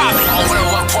from Providence. On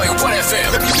 101.1 FM.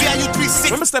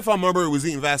 Remember Stephon Marbury was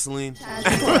eating Vaseline?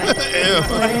 That's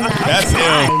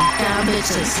him.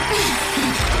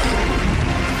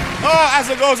 As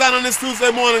it goes on this Tuesday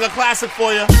morning, a classic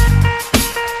for you.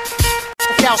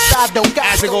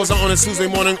 As it goes on this Tuesday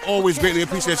morning, always greatly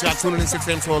appreciate y'all tuning in 6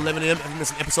 a.m. to 11 a.m. If you miss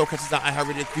an episode, catch us out at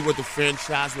iHeartRadio keyword The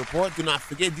Franchise Report. Do not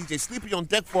forget DJ Sleepy on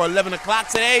deck for 11 o'clock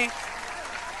today.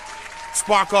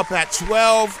 Spark up at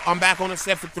 12. I'm back on the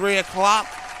set for 3 o'clock.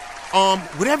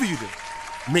 Whatever you do,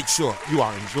 make sure you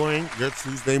are enjoying your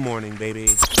Tuesday morning,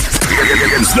 baby.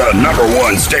 It's the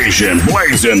 #1 station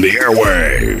blazing the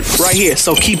airwaves. Right here,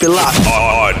 so keep it locked.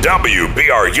 On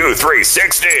WBRU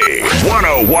 360,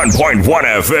 101.1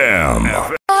 FM.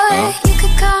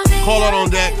 Call out on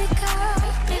deck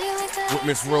with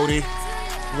Miss Rhodey.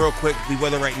 Real quick, the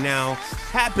weather right now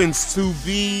happens to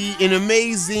be an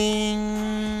amazing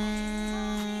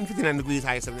 59 degrees,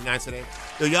 high 79 today.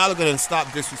 So y'all are going to stop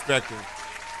disrespecting.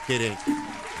 Kidding.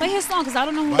 Play his song, because I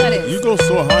don't know who that is. You go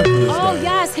so hard for this guy.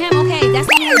 Yes, him. Okay, that's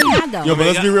the one he had, though. Yo, but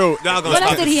let's be real. What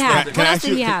else did he have? What else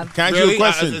did he have? Can I ask you a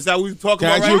question? Is that what we talk Can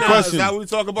about I ask right you a now? question? Is that what we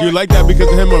talk about? Do you like that because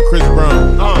of him or Chris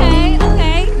Brown? Okay.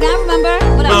 Now I remember.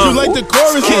 What else? You like the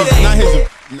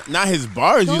choruses, not his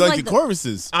bars. You like the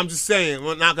choruses. I'm just saying,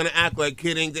 we're not going to act like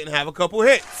Kidding didn't have a couple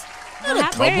hits.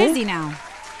 Where is he now?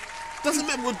 Doesn't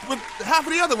matter with half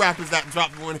of the other rappers that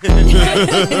dropped one hit. They need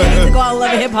to go out and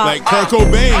love hip hop. Like Kurt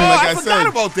Cobain, I said. forgot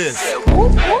about this.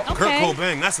 Okay. Kurt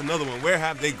Cobain, that's another one. Where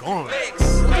have they gone? What did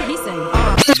he say?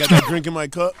 Got that drink in my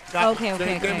cup. Okay.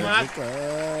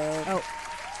 Oh.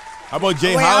 How about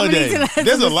Jay Holiday?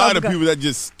 There's a lot of people that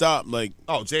just stopped. Like,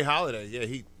 Jay Holiday. Yeah,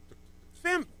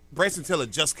 Bryson Tiller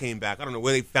just came back. I don't know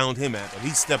where they found him at, but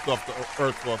he stepped off the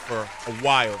earth for a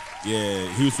while.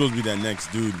 Yeah, he was supposed to be that next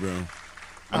dude, bro.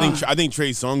 I think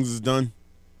Trey Songz is done.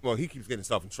 Well, he keeps getting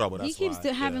himself in trouble. That's he keeps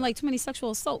having like too many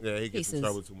sexual assault he gets in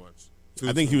trouble too much.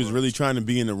 I think he was really trying to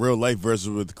be in the real life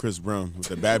version with Chris Brown with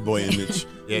the bad boy image.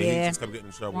 He just kept getting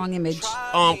in trouble. Wrong image.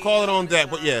 Call it on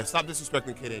deck, but yeah, stop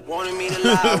disrespecting Kid A. Wanted me to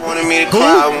lie, wanted me to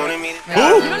cry, wanted me to You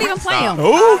don't even play him.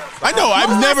 Who? I know.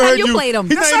 I've never heard you. Played him.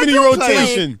 He's not even in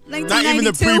rotation. Not even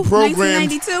the pre-program.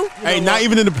 1992. Hey, not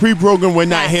even in the pre-program. We're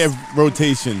not here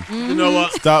rotation. You know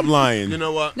what? Stop lying. You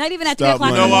know what? Not even at 3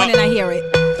 o'clock in the morning I hear it.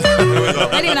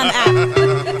 Not even on the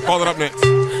app. Call it up next.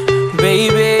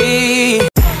 Baby.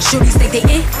 Shorties think they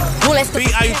in.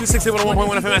 BIU 260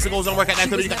 101.1 FM as it goes on work at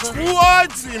 9:30. You got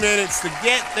 20 minutes to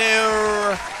get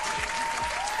there.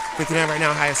 59 right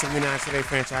now, high at 79 today.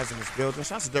 Franchise in this building.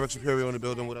 Shout out to Derek Shapiro in the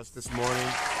building with us this morning.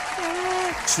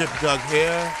 Chip Doug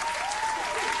here.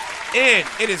 And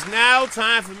it is now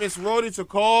time for Miss Rhodey to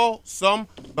call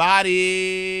somebody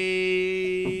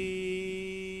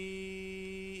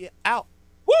out.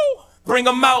 Woo! Bring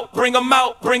 'em out, bring 'em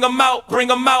out, bring 'em out,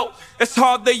 bring 'em out. It's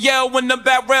hard to yell when the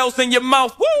barrel's in your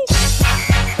mouth. Woo!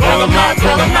 Bring 'em out,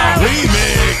 bring 'em out.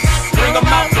 Remix. Bring 'em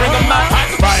out, bring 'em out. Hot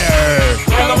fire.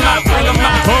 Bring 'em out, bring 'em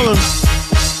out. Call him.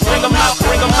 Bring 'em out,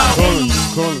 bring 'em out.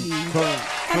 Call him.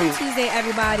 Happy Tuesday,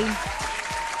 everybody.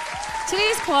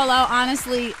 Today's call out,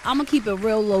 honestly, I'm going to keep it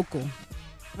real local.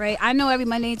 Right? I know every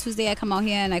Monday and Tuesday I come out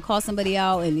here and I call somebody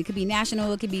out, and it could be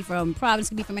national, it could be from Providence, it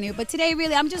could be from anywhere. But today,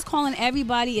 really, I'm just calling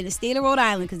everybody in the state of Rhode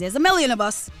Island because there's a million of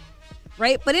us,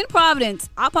 right? But in Providence,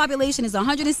 our population is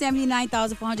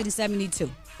 179,472,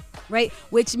 right?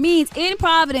 Which means in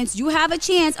Providence, you have a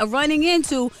chance of running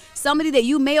into somebody that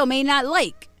you may or may not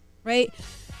like, right?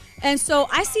 And so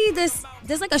I see there's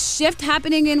like a shift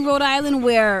happening in Rhode Island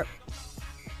where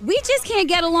we just can't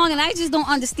get along, and I just don't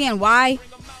understand why.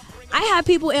 I have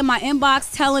people in my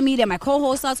inbox telling me that my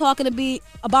co-hosts are talking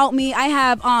about me. I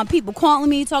have people calling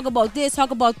me, talk about this,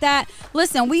 talk about that.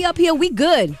 Listen, we up here, we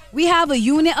good. We have a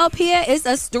unit up here. It's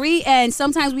us three, and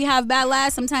sometimes we have Bad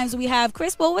Lads, sometimes we have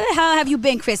Chris. Well, where the hell have you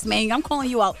been, Chris, man? I'm calling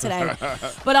you out today.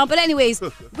 But anyways,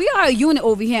 we are a unit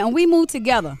over here, and we move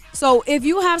together. So if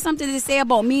you have something to say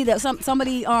about me that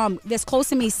somebody that's close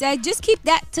to me said, just keep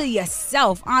that to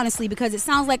yourself, honestly, because it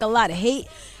sounds like a lot of hate.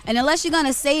 And unless you're going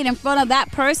to say it in front of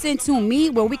that person to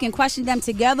me where we can question them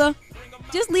together,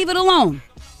 just leave it alone.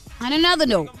 On another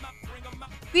note,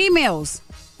 females,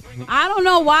 I don't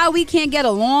know why we can't get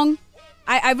along.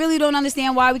 I really don't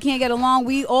understand why we can't get along.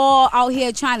 We all out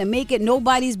here trying to make it.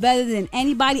 Nobody's better than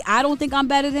anybody. I don't think I'm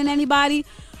better than anybody.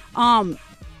 I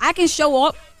can show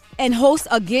up and host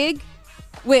a gig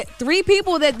with 3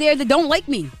 people that don't like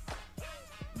me.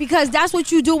 Because that's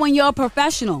what you do when you're a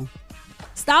professional.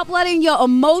 Stop letting your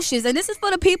emotions, and this is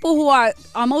for the people who are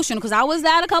emotional, because I was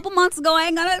that a couple months ago. I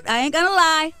ain't gonna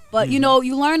lie. But you know,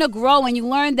 you learn to grow, and you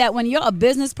learn that when you're a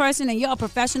business person and you're a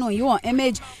professional and you're on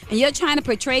image and you're trying to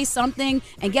portray something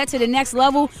and get to the next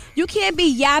level, you can't be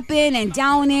yapping and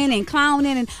downing and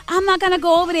clowning and I'm not gonna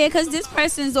go over there because this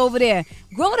person's over there.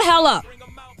 Grow the hell up.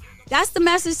 That's the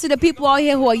message to the people out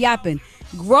here who are yapping.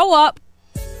 Grow up.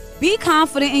 Be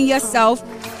confident in yourself.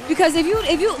 Because if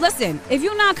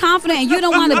you're not confident and you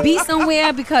don't want to be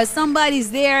somewhere because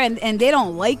somebody's there and they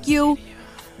don't like you,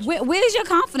 where's your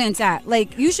confidence at?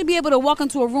 Like, you should be able to walk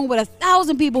into a room with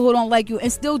 1,000 people who don't like you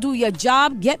and still do your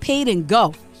job, get paid, and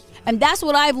go. And that's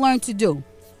what I've learned to do.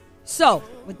 So,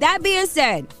 with that being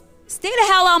said, stay the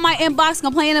hell out of my inbox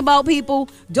complaining about people.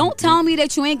 Don't tell me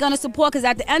that you ain't going to support, because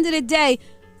at the end of the day,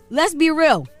 let's be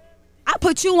real. I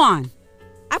put you on.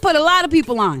 I put a lot of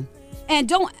people on. And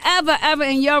don't ever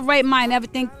in your right mind ever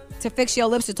think to fix your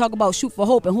lips to talk about Shoot for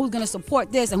Hope and who's going to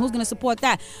support this and who's going to support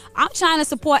that. I'm trying to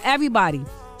support everybody.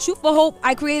 Shoot for Hope,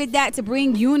 I created that to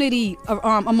bring unity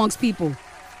amongst people.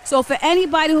 So for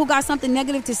anybody who got something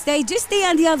negative to say, just stay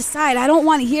on the other side. I don't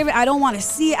want to hear it. I don't want to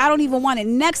see it. I don't even want it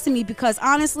next to me, because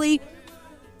honestly,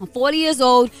 I'm 40 years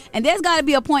old, and there's got to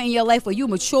be a point in your life where you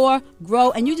mature,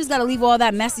 grow, and you just got to leave all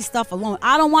that messy stuff alone.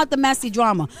 I don't want the messy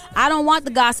drama. I don't want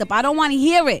the gossip. I don't want to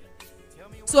hear it.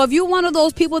 So if you're one of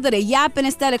those people that are yapping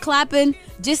instead of clapping,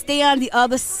 just stay on the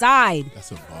other side.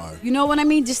 That's a bar. You know what I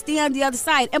mean? Just stay on the other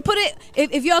side. And put it,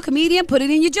 if you're a comedian, put it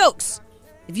in your jokes.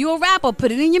 If you're a rapper,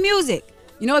 put it in your music.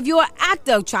 You know, if you're an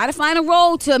actor, try to find a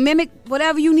role to mimic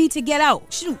whatever you need to get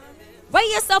out. Shoot. Write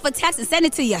yourself a text and send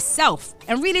it to yourself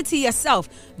and read it to yourself.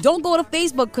 Don't go to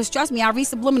Facebook because, trust me, I read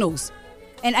subliminals.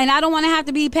 And I don't want to have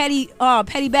to be Petty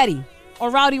Betty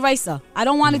or Rowdy Racer. I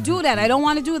don't want to do that.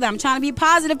 I'm trying to be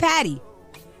positive Patty.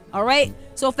 All right?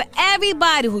 So for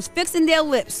everybody who's fixing their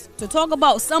lips to talk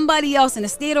about somebody else in the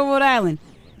state of Rhode Island,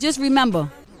 just remember,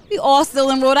 we all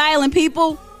still in Rhode Island,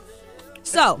 people.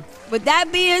 So, with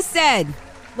that being said,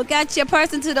 look at your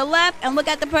person to the left and look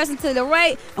at the person to the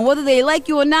right, and whether they like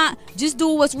you or not, just do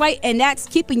what's right, and that's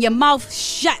keeping your mouth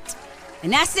shut.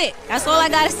 And that's it. That's all I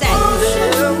gotta say. I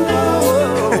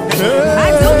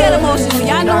do get emotional.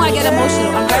 Y'all know I get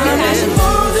emotional. I'm very passionate.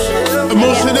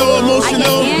 Emotional. I get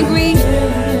angry.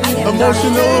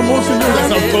 Emotional.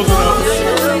 That's how I'm closing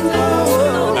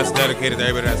out. That's dedicated to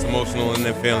everybody that's emotional in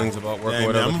their feelings about working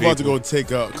with other people. I'm about to go take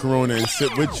a Corona and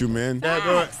sit with you, man.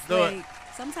 Yeah, do it.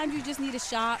 Sometimes you just need a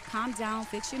shot, calm down,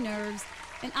 fix your nerves.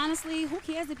 And honestly, who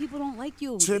cares if people don't like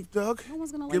you? Chip, Doug, no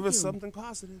one's gonna like give us you. something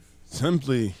positive.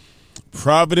 Simply,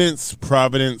 Providence.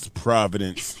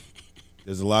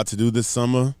 There's a lot to do this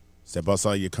summer. Step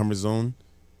outside your comfort zone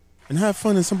and have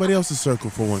fun in somebody else's circle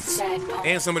for once.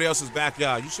 And somebody else's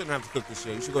backyard. You shouldn't have to cook this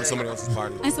shit. You should go to somebody else's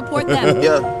party. And support them.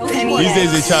 Yeah. These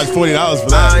days they charge $40 for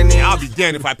that. I'll be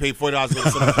damned if I pay $40 to go to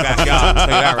somebody's backyard. I'll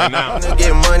tell you that right now.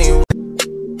 Get money.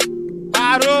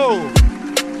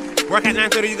 Work at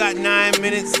 9:30. You got 9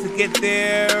 minutes to get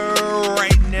there.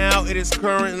 Right now, it is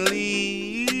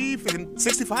currently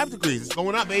 65 degrees. It's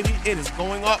going up, baby. It is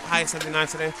going up. High 79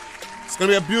 today. It's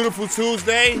going to be a beautiful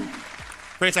Tuesday.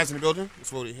 Franchise in the building.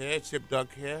 It's Woody here. Chip Doug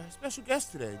here. Special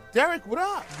guest today. Derek, what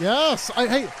up? Yes.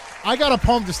 I got a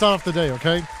poem to start off the day,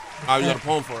 okay? Oh, you got a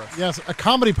poem for us? Yes, a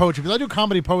comedy poetry. Because I do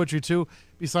comedy poetry, too,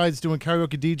 besides doing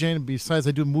karaoke DJing, and besides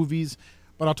I do movies.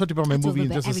 But I'll talk to you about my movie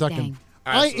in just a second.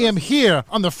 Right, I am here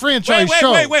on the franchise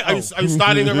show. Wait. Are you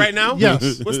starting it right now?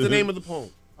 Yes. What's the name of the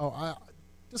poem?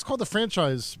 It's called the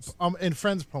franchise and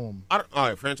friends poem. All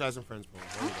right, franchise and friends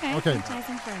poem. Okay. Franchise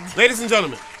and friends. Ladies and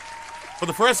gentlemen, for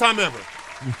the first time ever,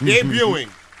 debuting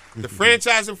the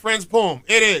franchise and friends poem,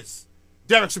 it is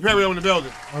Derek Shapiro in the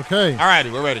building. Okay. All righty,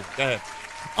 we're ready. Go ahead.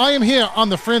 I am here on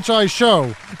the franchise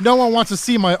show. No one wants to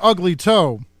see my ugly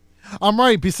toe. I'm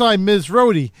right beside Ms.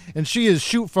 Rhodey, and she is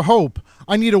shoot for hope.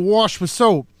 I need a wash with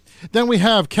soap. Then we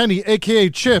have Kenny, a.k.a.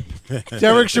 Chip.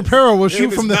 Derek Shapiro will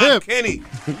shoot from the hip. Kenny.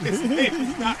 His name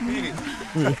is not Kenny.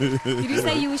 Did you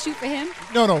say you would shoot for him?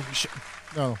 No.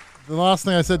 The last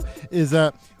thing I said is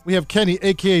that we have Kenny,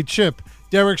 a.k.a. Chip.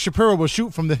 Derek Shapiro will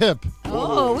shoot from the hip.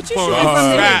 Oh, what you shooting from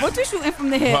the hip? What you shooting from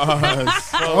the hip?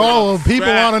 Oh,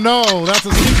 people want to know. That's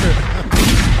a secret.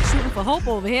 Shooting for hope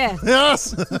over here.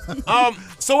 Yes.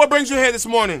 So what brings you here this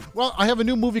morning? Well, I have a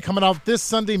new movie coming out this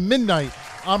Sunday midnight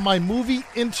on my movie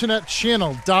internet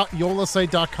channel,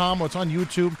 .yolasite.com, or it's on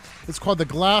YouTube. It's called The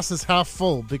Glass is Half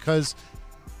Full, because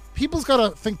people's got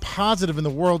to think positive in the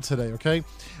world today, okay?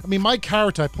 I mean, my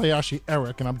character, I play actually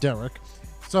Eric, and I'm Derek.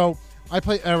 So I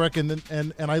play Eric,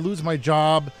 and I lose my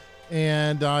job,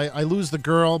 and I lose the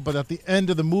girl, but at the end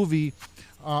of the movie,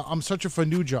 I'm searching for a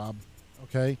new job,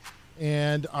 okay?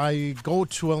 And I go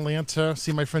to Atlanta,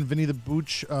 see my friend Vinny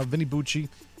Bucci.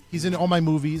 He's in all my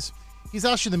movies. He's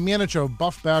actually the manager of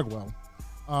Buff Bagwell.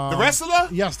 The wrestler?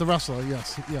 Yes, the wrestler.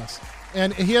 Yes.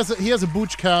 And he has a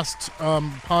Boochcast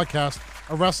podcast,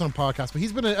 a wrestling podcast. But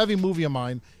he's been in every movie of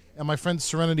mine. And my friend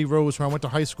Serenity Rose, who I went to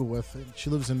high school with, she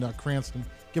lives in Cranston.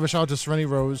 Give a shout out to Serenity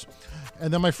Rose.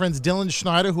 And then my friends Dylan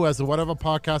Schneider, who has the Whatever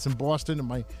podcast in Boston, and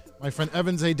my friend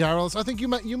Evans A. Darrells. I think you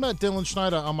met Dylan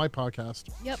Schneider on my podcast.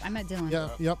 Yep, I met Dylan. Yeah,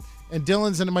 yep. And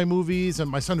Dylan's in my movies, and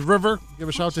my son River. Give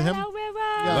a shout out to him. River.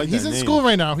 Yeah, like he's in school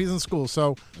right now. He's in school,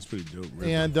 so that's pretty dope. River.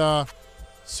 And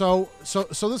so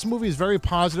this movie is very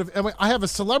positive. And I have a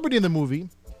celebrity in the movie.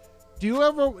 Do you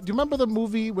remember the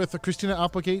movie with Christina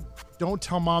Applegate? Don't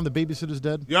Tell Mom the Babysitter's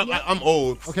Dead? Yeah, I'm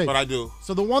old, okay, but I do.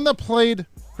 So the one that played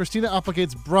Christina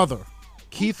Applegate's brother,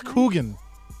 Keith Coogan.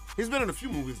 He's been in a few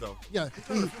movies, though. Yeah,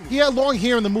 he had long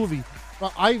hair in the movie.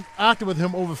 But I acted with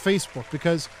him over Facebook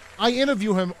because I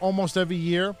interview him almost every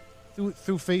year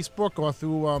through Facebook or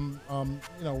through,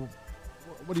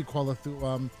 what do you call it?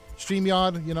 Through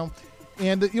StreamYard, you know.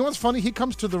 And you know what's funny? He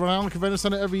comes to the Rhode Island Convention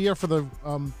Center every year for the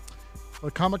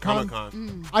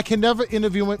Comic-Con. I can never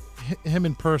interview him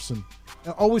in person.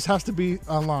 It always has to be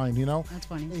online, you know? That's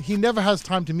funny. He never has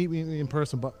time to meet me in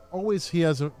person, but always he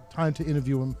has a time to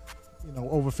interview him, you know,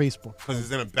 over Facebook. Because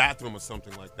he's in a bathroom or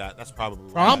something like that. That's probably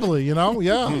right. Probably, you know?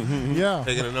 Yeah. Yeah.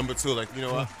 Taking a number 2, like, you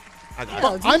know what?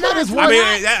 I met his wife.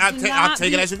 I mean, I'll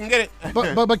take it as you can get it.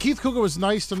 But Keith Coogan was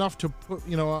nice enough to put,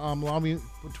 allow me to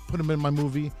put him in my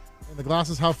movie. And The Glass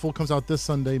is Half Full comes out this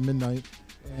Sunday, midnight.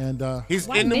 And he's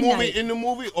in the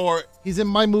movie, or he's in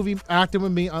my movie, acting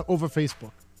with me over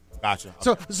Facebook. Gotcha.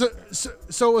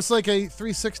 So it's like a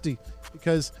 360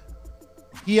 because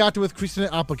he acted with Christina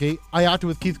Applegate, I acted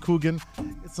with Keith Coogan.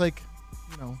 It's like,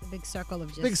 a big circle of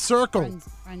just big circle.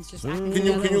 Friends just acting Can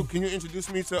together. you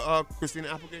introduce me to Christina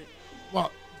Applegate?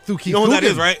 Well, through Keith You know who that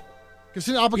Coogan. is, right?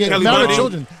 Christina Applegate, Kelly married Bundy.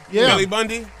 children. Yeah. Kelly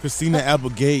Bundy. Christina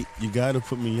Applegate, you gotta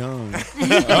put me on. She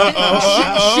is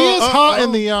hot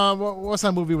in the what's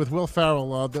that movie with Will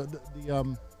Ferrell? The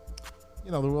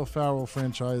Will Ferrell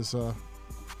franchise.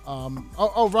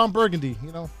 Ron Burgundy.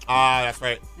 Ah, that's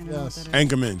right. Yes.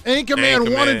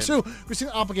 Anchorman 1 and 2.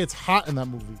 Christina Applegate's hot in that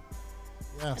movie.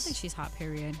 Yes. I think she's hot,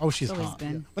 period. Oh, she's always hot.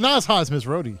 been. Yeah. But not as hot as Miss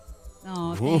Rhodey.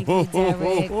 Oh, thank you,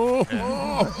 Derek.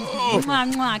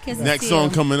 Mwah, mwah, kiss and Next seal.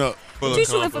 song coming up. What you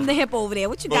shooting from the hip over there?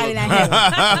 What you got in that hip?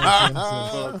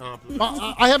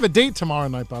 I have a date tomorrow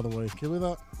night, by the way. Can you believe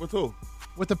that? With who?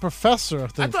 With the professor, I I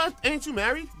think. thought, ain't you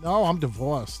married? No, I'm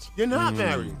divorced. You're not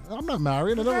married. I'm not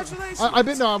married. Congratulations.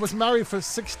 I was married for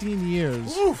 16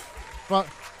 years. Oof. But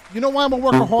you know why I'm a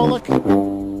workaholic?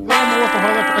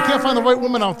 I can't find the right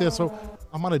woman out there, so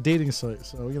I'm on a dating site.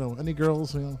 So, any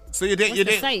girls, So you're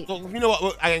dating. site? Well, you know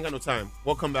what? I ain't got no time.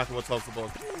 We'll come back and we'll talk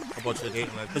about your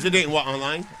dating life. Because you're dating what,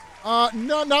 online?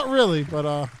 No, not really,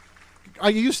 but I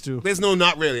used to. There's no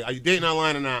not really. Are you dating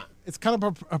online or not? It's kind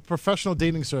of a professional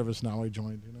dating service now I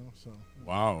joined, so.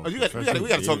 Wow. Oh, we got to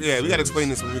talk. Yeah, we got to explain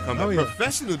this when we come back. yeah.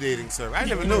 Professional dating service. I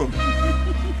never knew.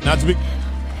 Not to be.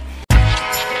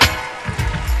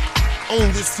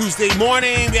 On this Tuesday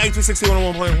morning, the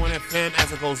 826-101.1 FM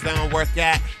as it goes down. Work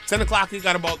at 10 o'clock. You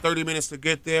got about 30 minutes to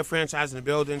get there. Franchise in the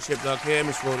building. Chip Duck here.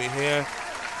 Miss Rhodey here.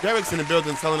 Derek's in the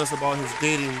building telling us about his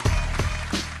dating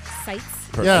Sites.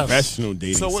 Professional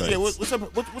dating So sites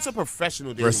what's a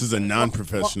professional dating versus a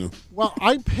non-professional. Well,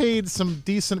 I paid some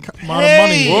decent amount of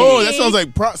money. Whoa, that sounds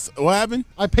like what happened?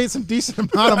 I paid some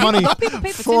decent amount of money People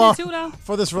pay for Tinder too, though.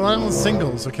 for this Rhode Island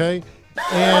singles, okay?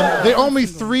 And they owe me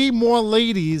 3 more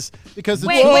ladies because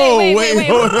Wait, it's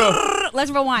hold up.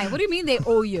 Let's rewind. What do you mean they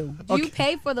owe you? Do you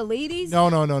pay for the ladies?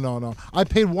 No. I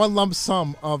paid one lump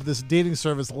sum of this dating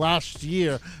service last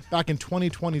year, back in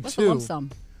 2022. What's a lump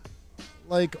sum?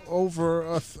 Like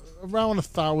over around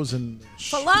 1,000.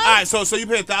 For love? All right, so you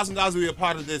pay $1,000 to be a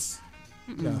part of this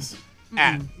Yes.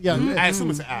 app. Yeah. I assume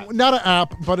it's an app. Not an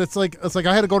app, but it's like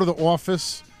I had to go to the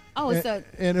office. Oh, it's a.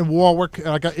 And in Warwick, and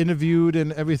I got interviewed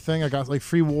and everything. I got like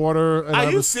free water. And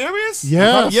Are you serious?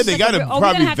 Yes. Yeah, they got to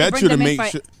probably vet you to make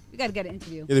sure. We got to get an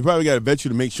interview. Yeah, they probably got to vet you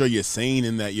to make sure you're sane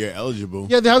and that you're eligible.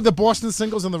 Yeah, they have the Boston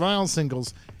singles and the Rhode Island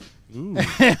singles. And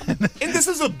this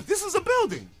is a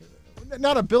building.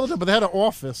 Not a building, but they had an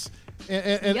office.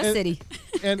 And Your city.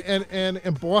 and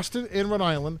in Boston, in Rhode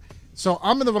Island. So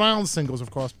I'm in the Rhode Island singles,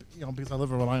 of course, because I live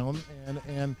in Rhode Island.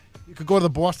 And you could go to the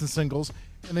Boston singles.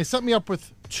 And they set me up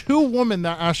with 2 women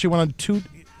that actually went on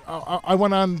I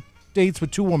went on dates with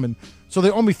 2 women. So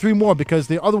they owe me 3 more because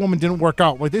the other woman didn't work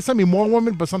out. Like, they sent me more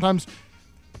women, but sometimes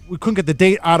we couldn't get the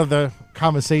date out of the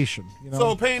conversation.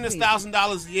 So paying this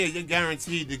 $1,000 a year, you're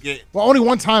guaranteed to get. Well, only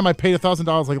one time I paid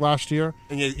 $1,000 like last year.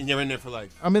 And you're in there for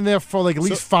life. I'm in there for like at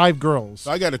least 5 girls. So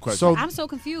I got a question. So I'm so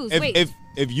confused.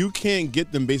 If you can't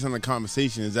get them based on the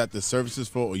conversation, is that the service's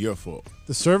fault or your fault?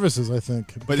 the services, I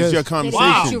think. But it's your They conversation.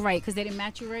 didn't match you right because they didn't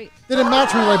match you right. They didn't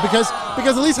match me right because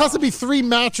at least has to be 3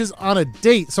 matches on a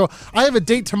date. So I have a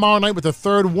date tomorrow night with a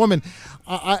 3rd woman.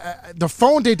 The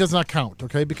phone date does not count,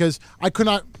 okay? Because I could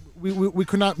not. We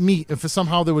could not meet if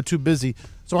somehow they were too busy.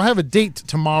 So I have a date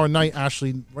tomorrow night,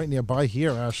 Ashley, right nearby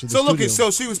here, Ashley. So look,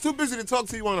 so she was too busy to talk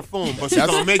to you on the phone, but she's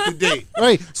gonna make the date.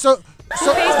 Right. So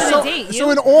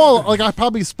in all, like I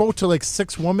probably spoke to like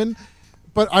 6 women,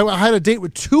 but I had a date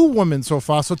with 2 women so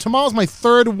far. So tomorrow's my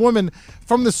 3rd woman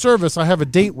from the service I have a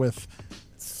date with.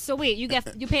 So wait, you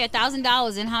pay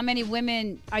 $1,000, and how many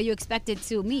women are you expected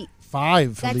to meet?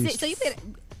 5. That's at least. it. So you paid.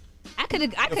 I could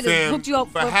have hooked you up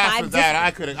for half 5 of that.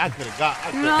 I could have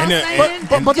got. You know what I'm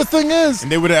saying? But the thing is,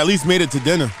 and they would have at least made it to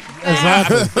dinner.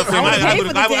 Exactly. I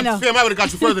would have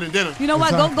got you further than dinner. You know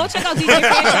what? Go check out DJ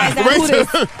Franchise at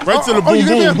Hooters. Right to the boom you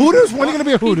gonna be at boom. Hooters? When are you gonna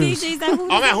be at Hooters? DJs at Hooters.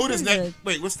 I'm at Hooters next.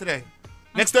 Wait, what's today?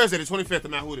 Next Thursday, the 25th.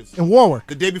 I'm at Hooters. In Warwick.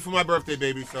 The day before my birthday,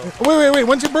 baby. So. Wait.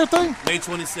 When's your birthday? May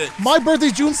 26th. My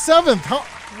birthday's June 7th. How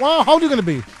old are you gonna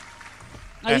be?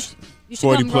 You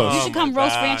should come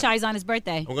roast God. Franchise on his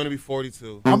birthday. I'm gonna be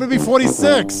 42. I'm gonna be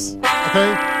 46. Okay,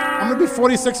 I'm gonna be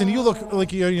 46, and you look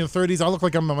like you're in your 30s. I look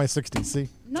like I'm in my 60s. See?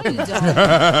 No, you don't.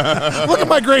 Look at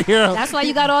my gray hair. That's why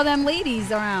you got all them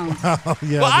ladies around.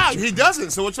 Yeah. Well, he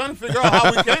doesn't. So we're trying to figure out how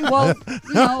we can. Well,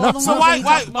 all the So ones that you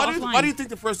talked about why do offline. you think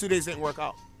the first 2 days didn't work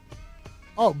out?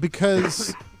 Oh, because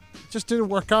it just didn't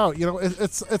work out. You know,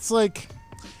 it's like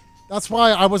that's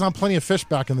why I was on Plenty of Fish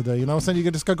back in the day. You know what I'm saying?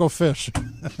 You just gotta go fish.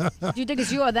 Do you think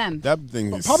it's you or them? That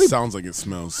thing Probably- sounds like it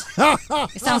smells.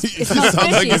 It sounds It fishy. sounds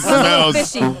like it It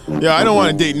smells smells. fishy. Yeah, I don't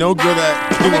want to date no girl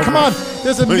that. I mean, come on.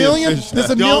 There's a Plenty of million. fish. There's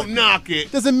a Don't million. knock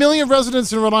it. There's a million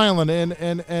residents in Rhode Island,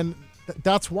 and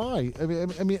that's why.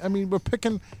 I mean, we're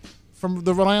picking from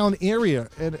the Rhode Island area,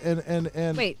 and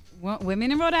Wait,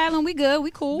 women in Rhode Island, we good,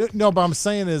 we cool. No, but I'm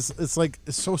saying is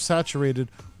it's so saturated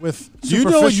with. Do you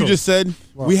know what you superficial. just said?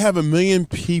 What? We have 1 million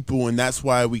people, and that's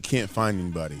why we can't find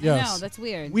anybody. Yes. No, that's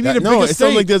weird. We need a No, bigger it sounds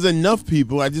state. like there's enough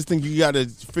people. I just think you got to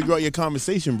figure out your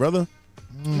conversation, brother.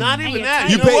 Not even you're that.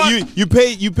 tight. You know what?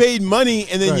 paid you paid money,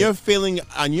 and then Right. you're failing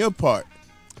on your part.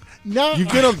 No, You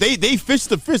get them. They fished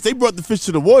the fish. They brought the fish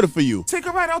to the water for you. Take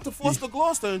her right out to Foster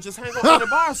Gloucester and just hang out at the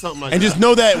bar or something like And that. just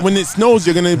know that when it snows,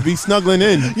 you're gonna be snuggling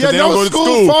in. 'cause Yeah, they don't no go to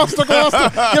school, Foster Gloucester.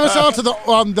 Give a shout out to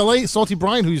the late Salty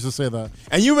Brian who used to say that.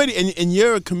 And you're ready, and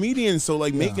you're a comedian, so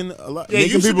like making a lot, Yeah, you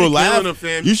making should people be laugh. killing them,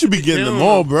 fam. You should be getting them killing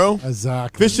all, them. bro.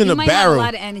 Exactly. Fish in You a might have a barrel.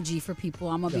 lot of energy for people.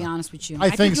 I'm gonna be honest with you. I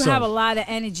think you so. have a lot of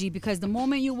energy because the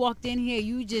moment you walked in here,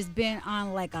 you just been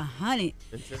on like 100.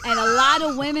 And a lot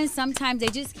of women sometimes they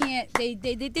just can't. They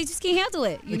just can't handle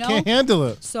it. You You know. can't handle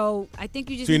it. So I think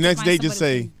you just. So your need to next find date, just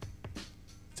somebody say,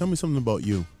 "Tell me something about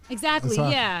you," Exactly.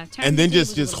 Exactly. Yeah. Turn and the then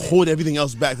tables just a little bit. hold everything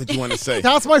else back that you want to say.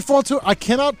 That's my fault too. I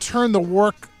cannot turn the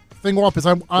work thing off because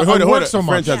I Hold work it. so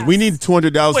much. Franchise. We need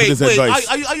 $200 for Wait, this wait, advice.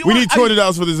 are you We on- need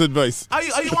 $200 for this advice. Are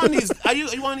you on these? Are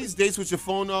you on these dates with your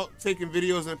phone out, taking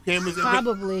videos and cameras? And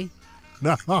Probably.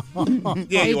 No. Yeah, Are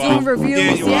you you doing are.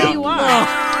 reviews? Yeah, You are.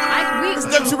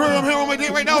 Step Shapiro, I'm here on my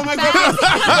date right now. My girlfriend.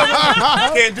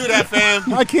 Can't do that,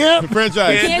 fam. I can't.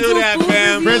 Franchise. Can't do that,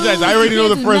 fam. Franchise. I already know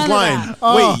the Can't do first none of line.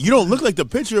 Oh. Wait, you don't look like the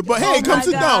picture, but hey, Oh come my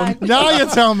sit down. God. Now you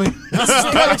tell me. This is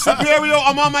Stewart Shapiro.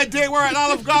 I'm on my date. We're at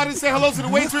Olive Garden. Say hello to the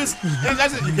waitress. And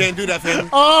that's it. You can't do that, fam.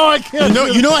 Oh, I can't.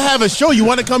 You know I have a show. You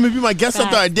want to come and be my guest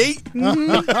after our date? You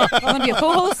want to be a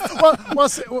co-host? Well,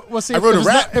 see, I wrote a if it's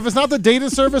rap. not- if it's not the dating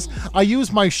service, I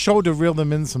use my show to reel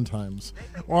them in sometimes.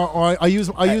 Or I use.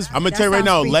 I'm gonna tell you right sounds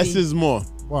now, creepy. less is more.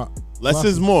 What? Less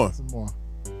is more. Less is more.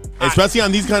 Especially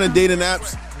on these kind of dating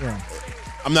apps. Yeah.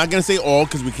 I'm not gonna say all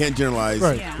because we can't generalize.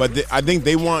 Right. Yeah. But I think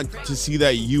they want to see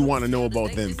that you want to know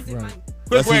about them. Right.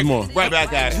 Less is more. Right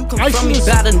back at it. I should.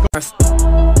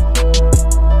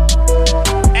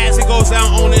 As it goes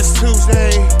down on this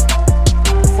Tuesday,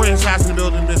 franchise in the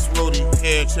building, Miss Rhodey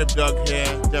here, Chip Doug here,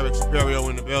 Derek Shapiro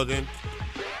in the building.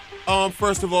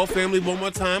 First of all, family, one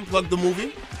more time, plug the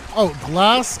movie. Oh,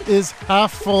 Glass is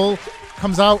Half Full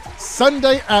comes out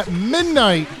Sunday at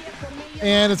midnight,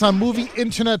 and it's on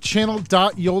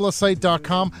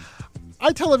movieinternetchannel.yolasite.com.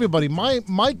 I tell everybody,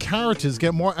 my characters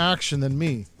get more action than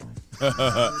me.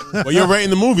 Well, you're right in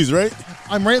the movies, right?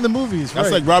 I'm right in the movies. That's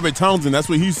right. like Robert Townsend. That's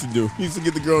what he used to do. He used to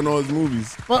get the girl in all his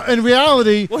movies. Well, in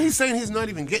reality, Well, he's saying he's not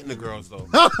even getting the girls, though.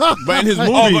 But in his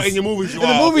movies, Oh, but in your movies, you in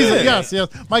the are. movies, Okay. yes.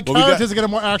 My Well, we characters are getting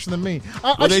more action than me.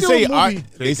 I they should say do a art. movie.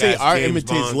 They say Big-ass art James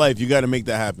imitates Bond. life. You got to make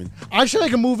that happen. I should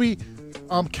make a movie,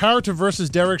 character versus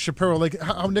Derek Shapiro, like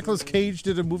how Nicolas Cage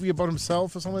did a movie about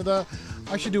himself or something like that.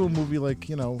 I should do a movie like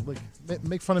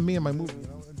make fun of me in my movie,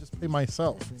 and just play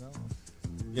myself.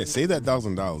 Yeah, save that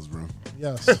 $1,000, bro.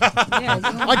 Yes. Yeah,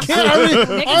 I can't.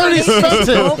 I already spent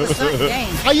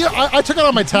it. I took it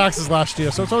on my taxes last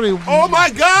year, so it's already. Oh my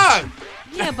God!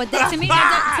 Yeah, but to me,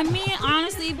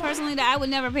 honestly, personally, that I would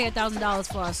never pay $1,000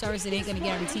 for a service that ain't gonna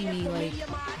guarantee me. Like,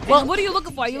 Well- what are you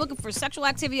looking for? Are you looking for sexual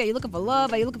activity? Are you looking for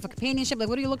love? Are you looking for companionship? Like,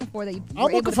 what are you looking for that you?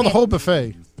 I'm looking for the whole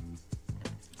buffet.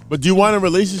 But do you want a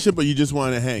relationship or you just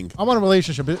want to hang? I want a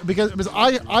relationship because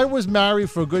I was married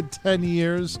for a good 10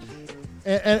 years,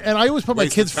 and I always put my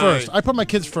Waste kids of time. first. I put my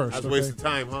kids first. That's a okay? waste of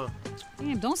time, huh?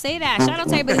 Damn, don't say that. Shout out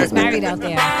to everybody who's married out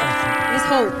there. There's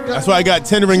hope. That's why I got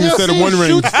 10 rings Yeah, instead of see, 1 ring.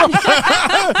 shoot for-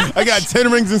 I got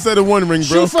 10 rings instead of 1 ring,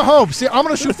 bro. Shoot for hope. See, I'm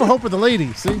gonna shoot for hope with the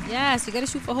lady. See. Yes, you gotta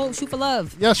shoot for hope, shoot for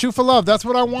love. Yeah, shoot for love. That's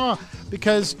what I want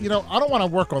because I don't want to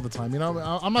work all the time.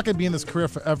 I'm not gonna be in this career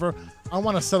forever. I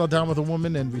want to settle down with a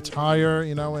woman and retire.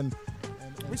 And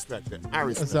Respect that. I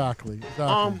respect. exactly.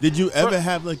 Did you ever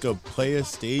have like a player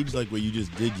stage, like where you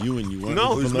just did you and you weren't?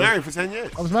 No, he looking was for love? married for 10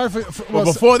 years. I was married for Well,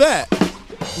 before that,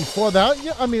 before that,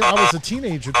 yeah. I mean, I was a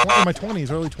teenager, in my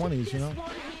 20s, early 20s. Yeah.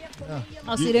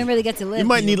 Oh, so you didn't really get to live. you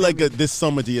might need like this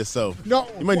summer to yourself. No.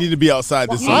 You might need to be outside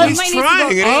this Yeah, summer. you might need to trying.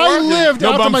 go- It ain't I working. lived No,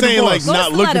 but after I'm my saying divorce. Go not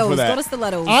to looking for stilettos. that. Go to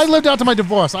stilettos. I lived after my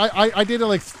divorce. I dated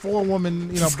like 4 women,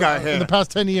 This guy here. in the past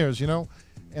 10 years, and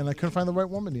I couldn't find the right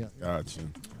woman yet. Gotcha.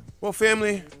 Well,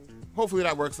 family, hopefully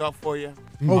that works out for you.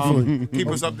 Hopefully. Keep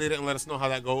us updated and let us know how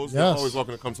that goes. Yes. You're always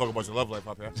welcome to come talk about your love life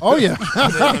up here. Oh, yeah.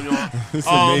 It's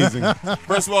amazing.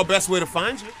 First of all, best way to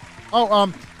find you.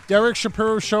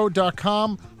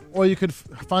 DerekShapiroShow.com, or you could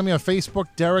find me on Facebook,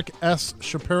 Derek S.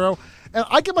 Shapiro. And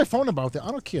I get my phone number out there. I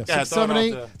don't care. Yeah,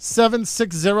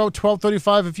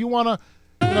 678-760-1235. If you want to,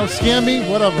 scam me,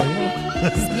 whatever.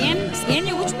 Scan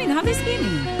you? What you mean? How they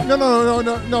scamming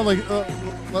you? No.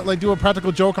 Like do a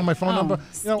practical joke on my phone number.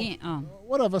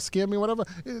 Whatever, scam me, whatever.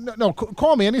 No,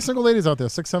 call me. Any single ladies out there?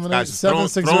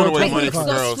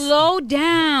 678-760-1235. Slow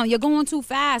down. You're going too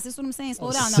fast. That's what I'm saying.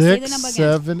 Slow down. Now say the number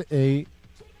again.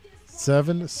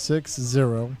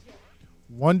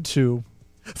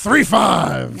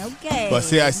 678-760-1235. Okay. But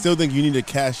see, I still think you need to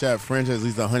cash out franchise at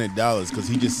least $100 because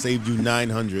he just saved you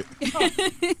 $900.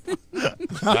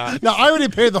 No, I already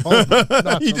paid the whole.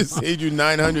 He just saved you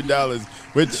 $900.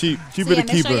 We're cheaper to Make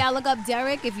keep sure her. y'all look up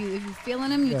Derek. If you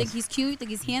feeling him, you think he's cute, you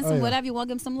think he's handsome, whatever, you want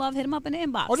to give him some love, hit him up in the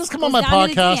inbox. Or just come on my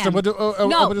podcast and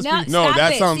No,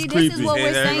 that sounds creepy. This is what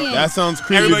we're saying. That sounds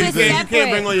creepy. Everybody you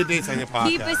can't bring all your dates on your podcast.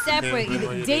 Keep it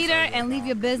separate. Date her and leave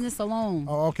your business alone.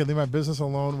 Oh, okay. Leave my business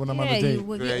alone when I'm on the date.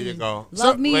 There you go.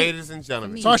 Love me. Ladies and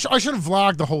gentlemen. So I should have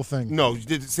vlogged the whole thing. No, you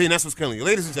did. See, that's what's killing you.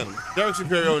 Ladies and gentlemen, Derek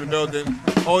Shapiro in the building.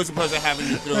 Always a pleasure having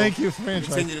you through. Thank you,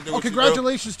 franchise. Continue to do what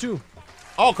congratulations, too.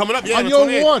 Oh, coming up, on your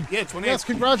 28th. award. Yeah, 28th. Yes,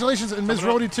 congratulations, and Ms.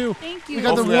 Rhodey, too. Thank you. We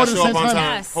got the Hopefully award I at show the up same on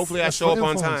time. time. Hopefully I show up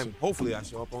on time. Hopefully I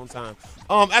show up on time.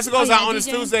 As it goes out on this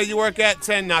DJ? Tuesday, you work at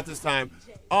 10, not this time.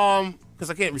 Because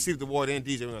I can't receive the award and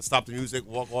DJ. We're going to stop the music,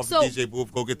 walk off the DJ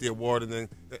booth, go get the award, and then...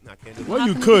 I can't do that. Well,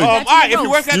 you could. All right, if you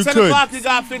work at You 10 could. o'clock, you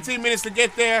got 15 minutes to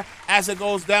get there. As it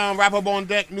goes down, wrap up on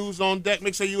deck, news on deck.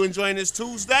 Make sure you enjoying this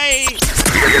Tuesday.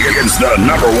 It's the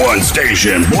 #1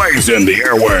 station blazing the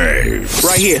airwaves.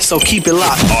 Right here, so keep it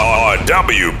locked. On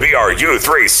WBRU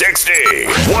 360,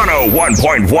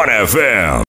 101.1 FM.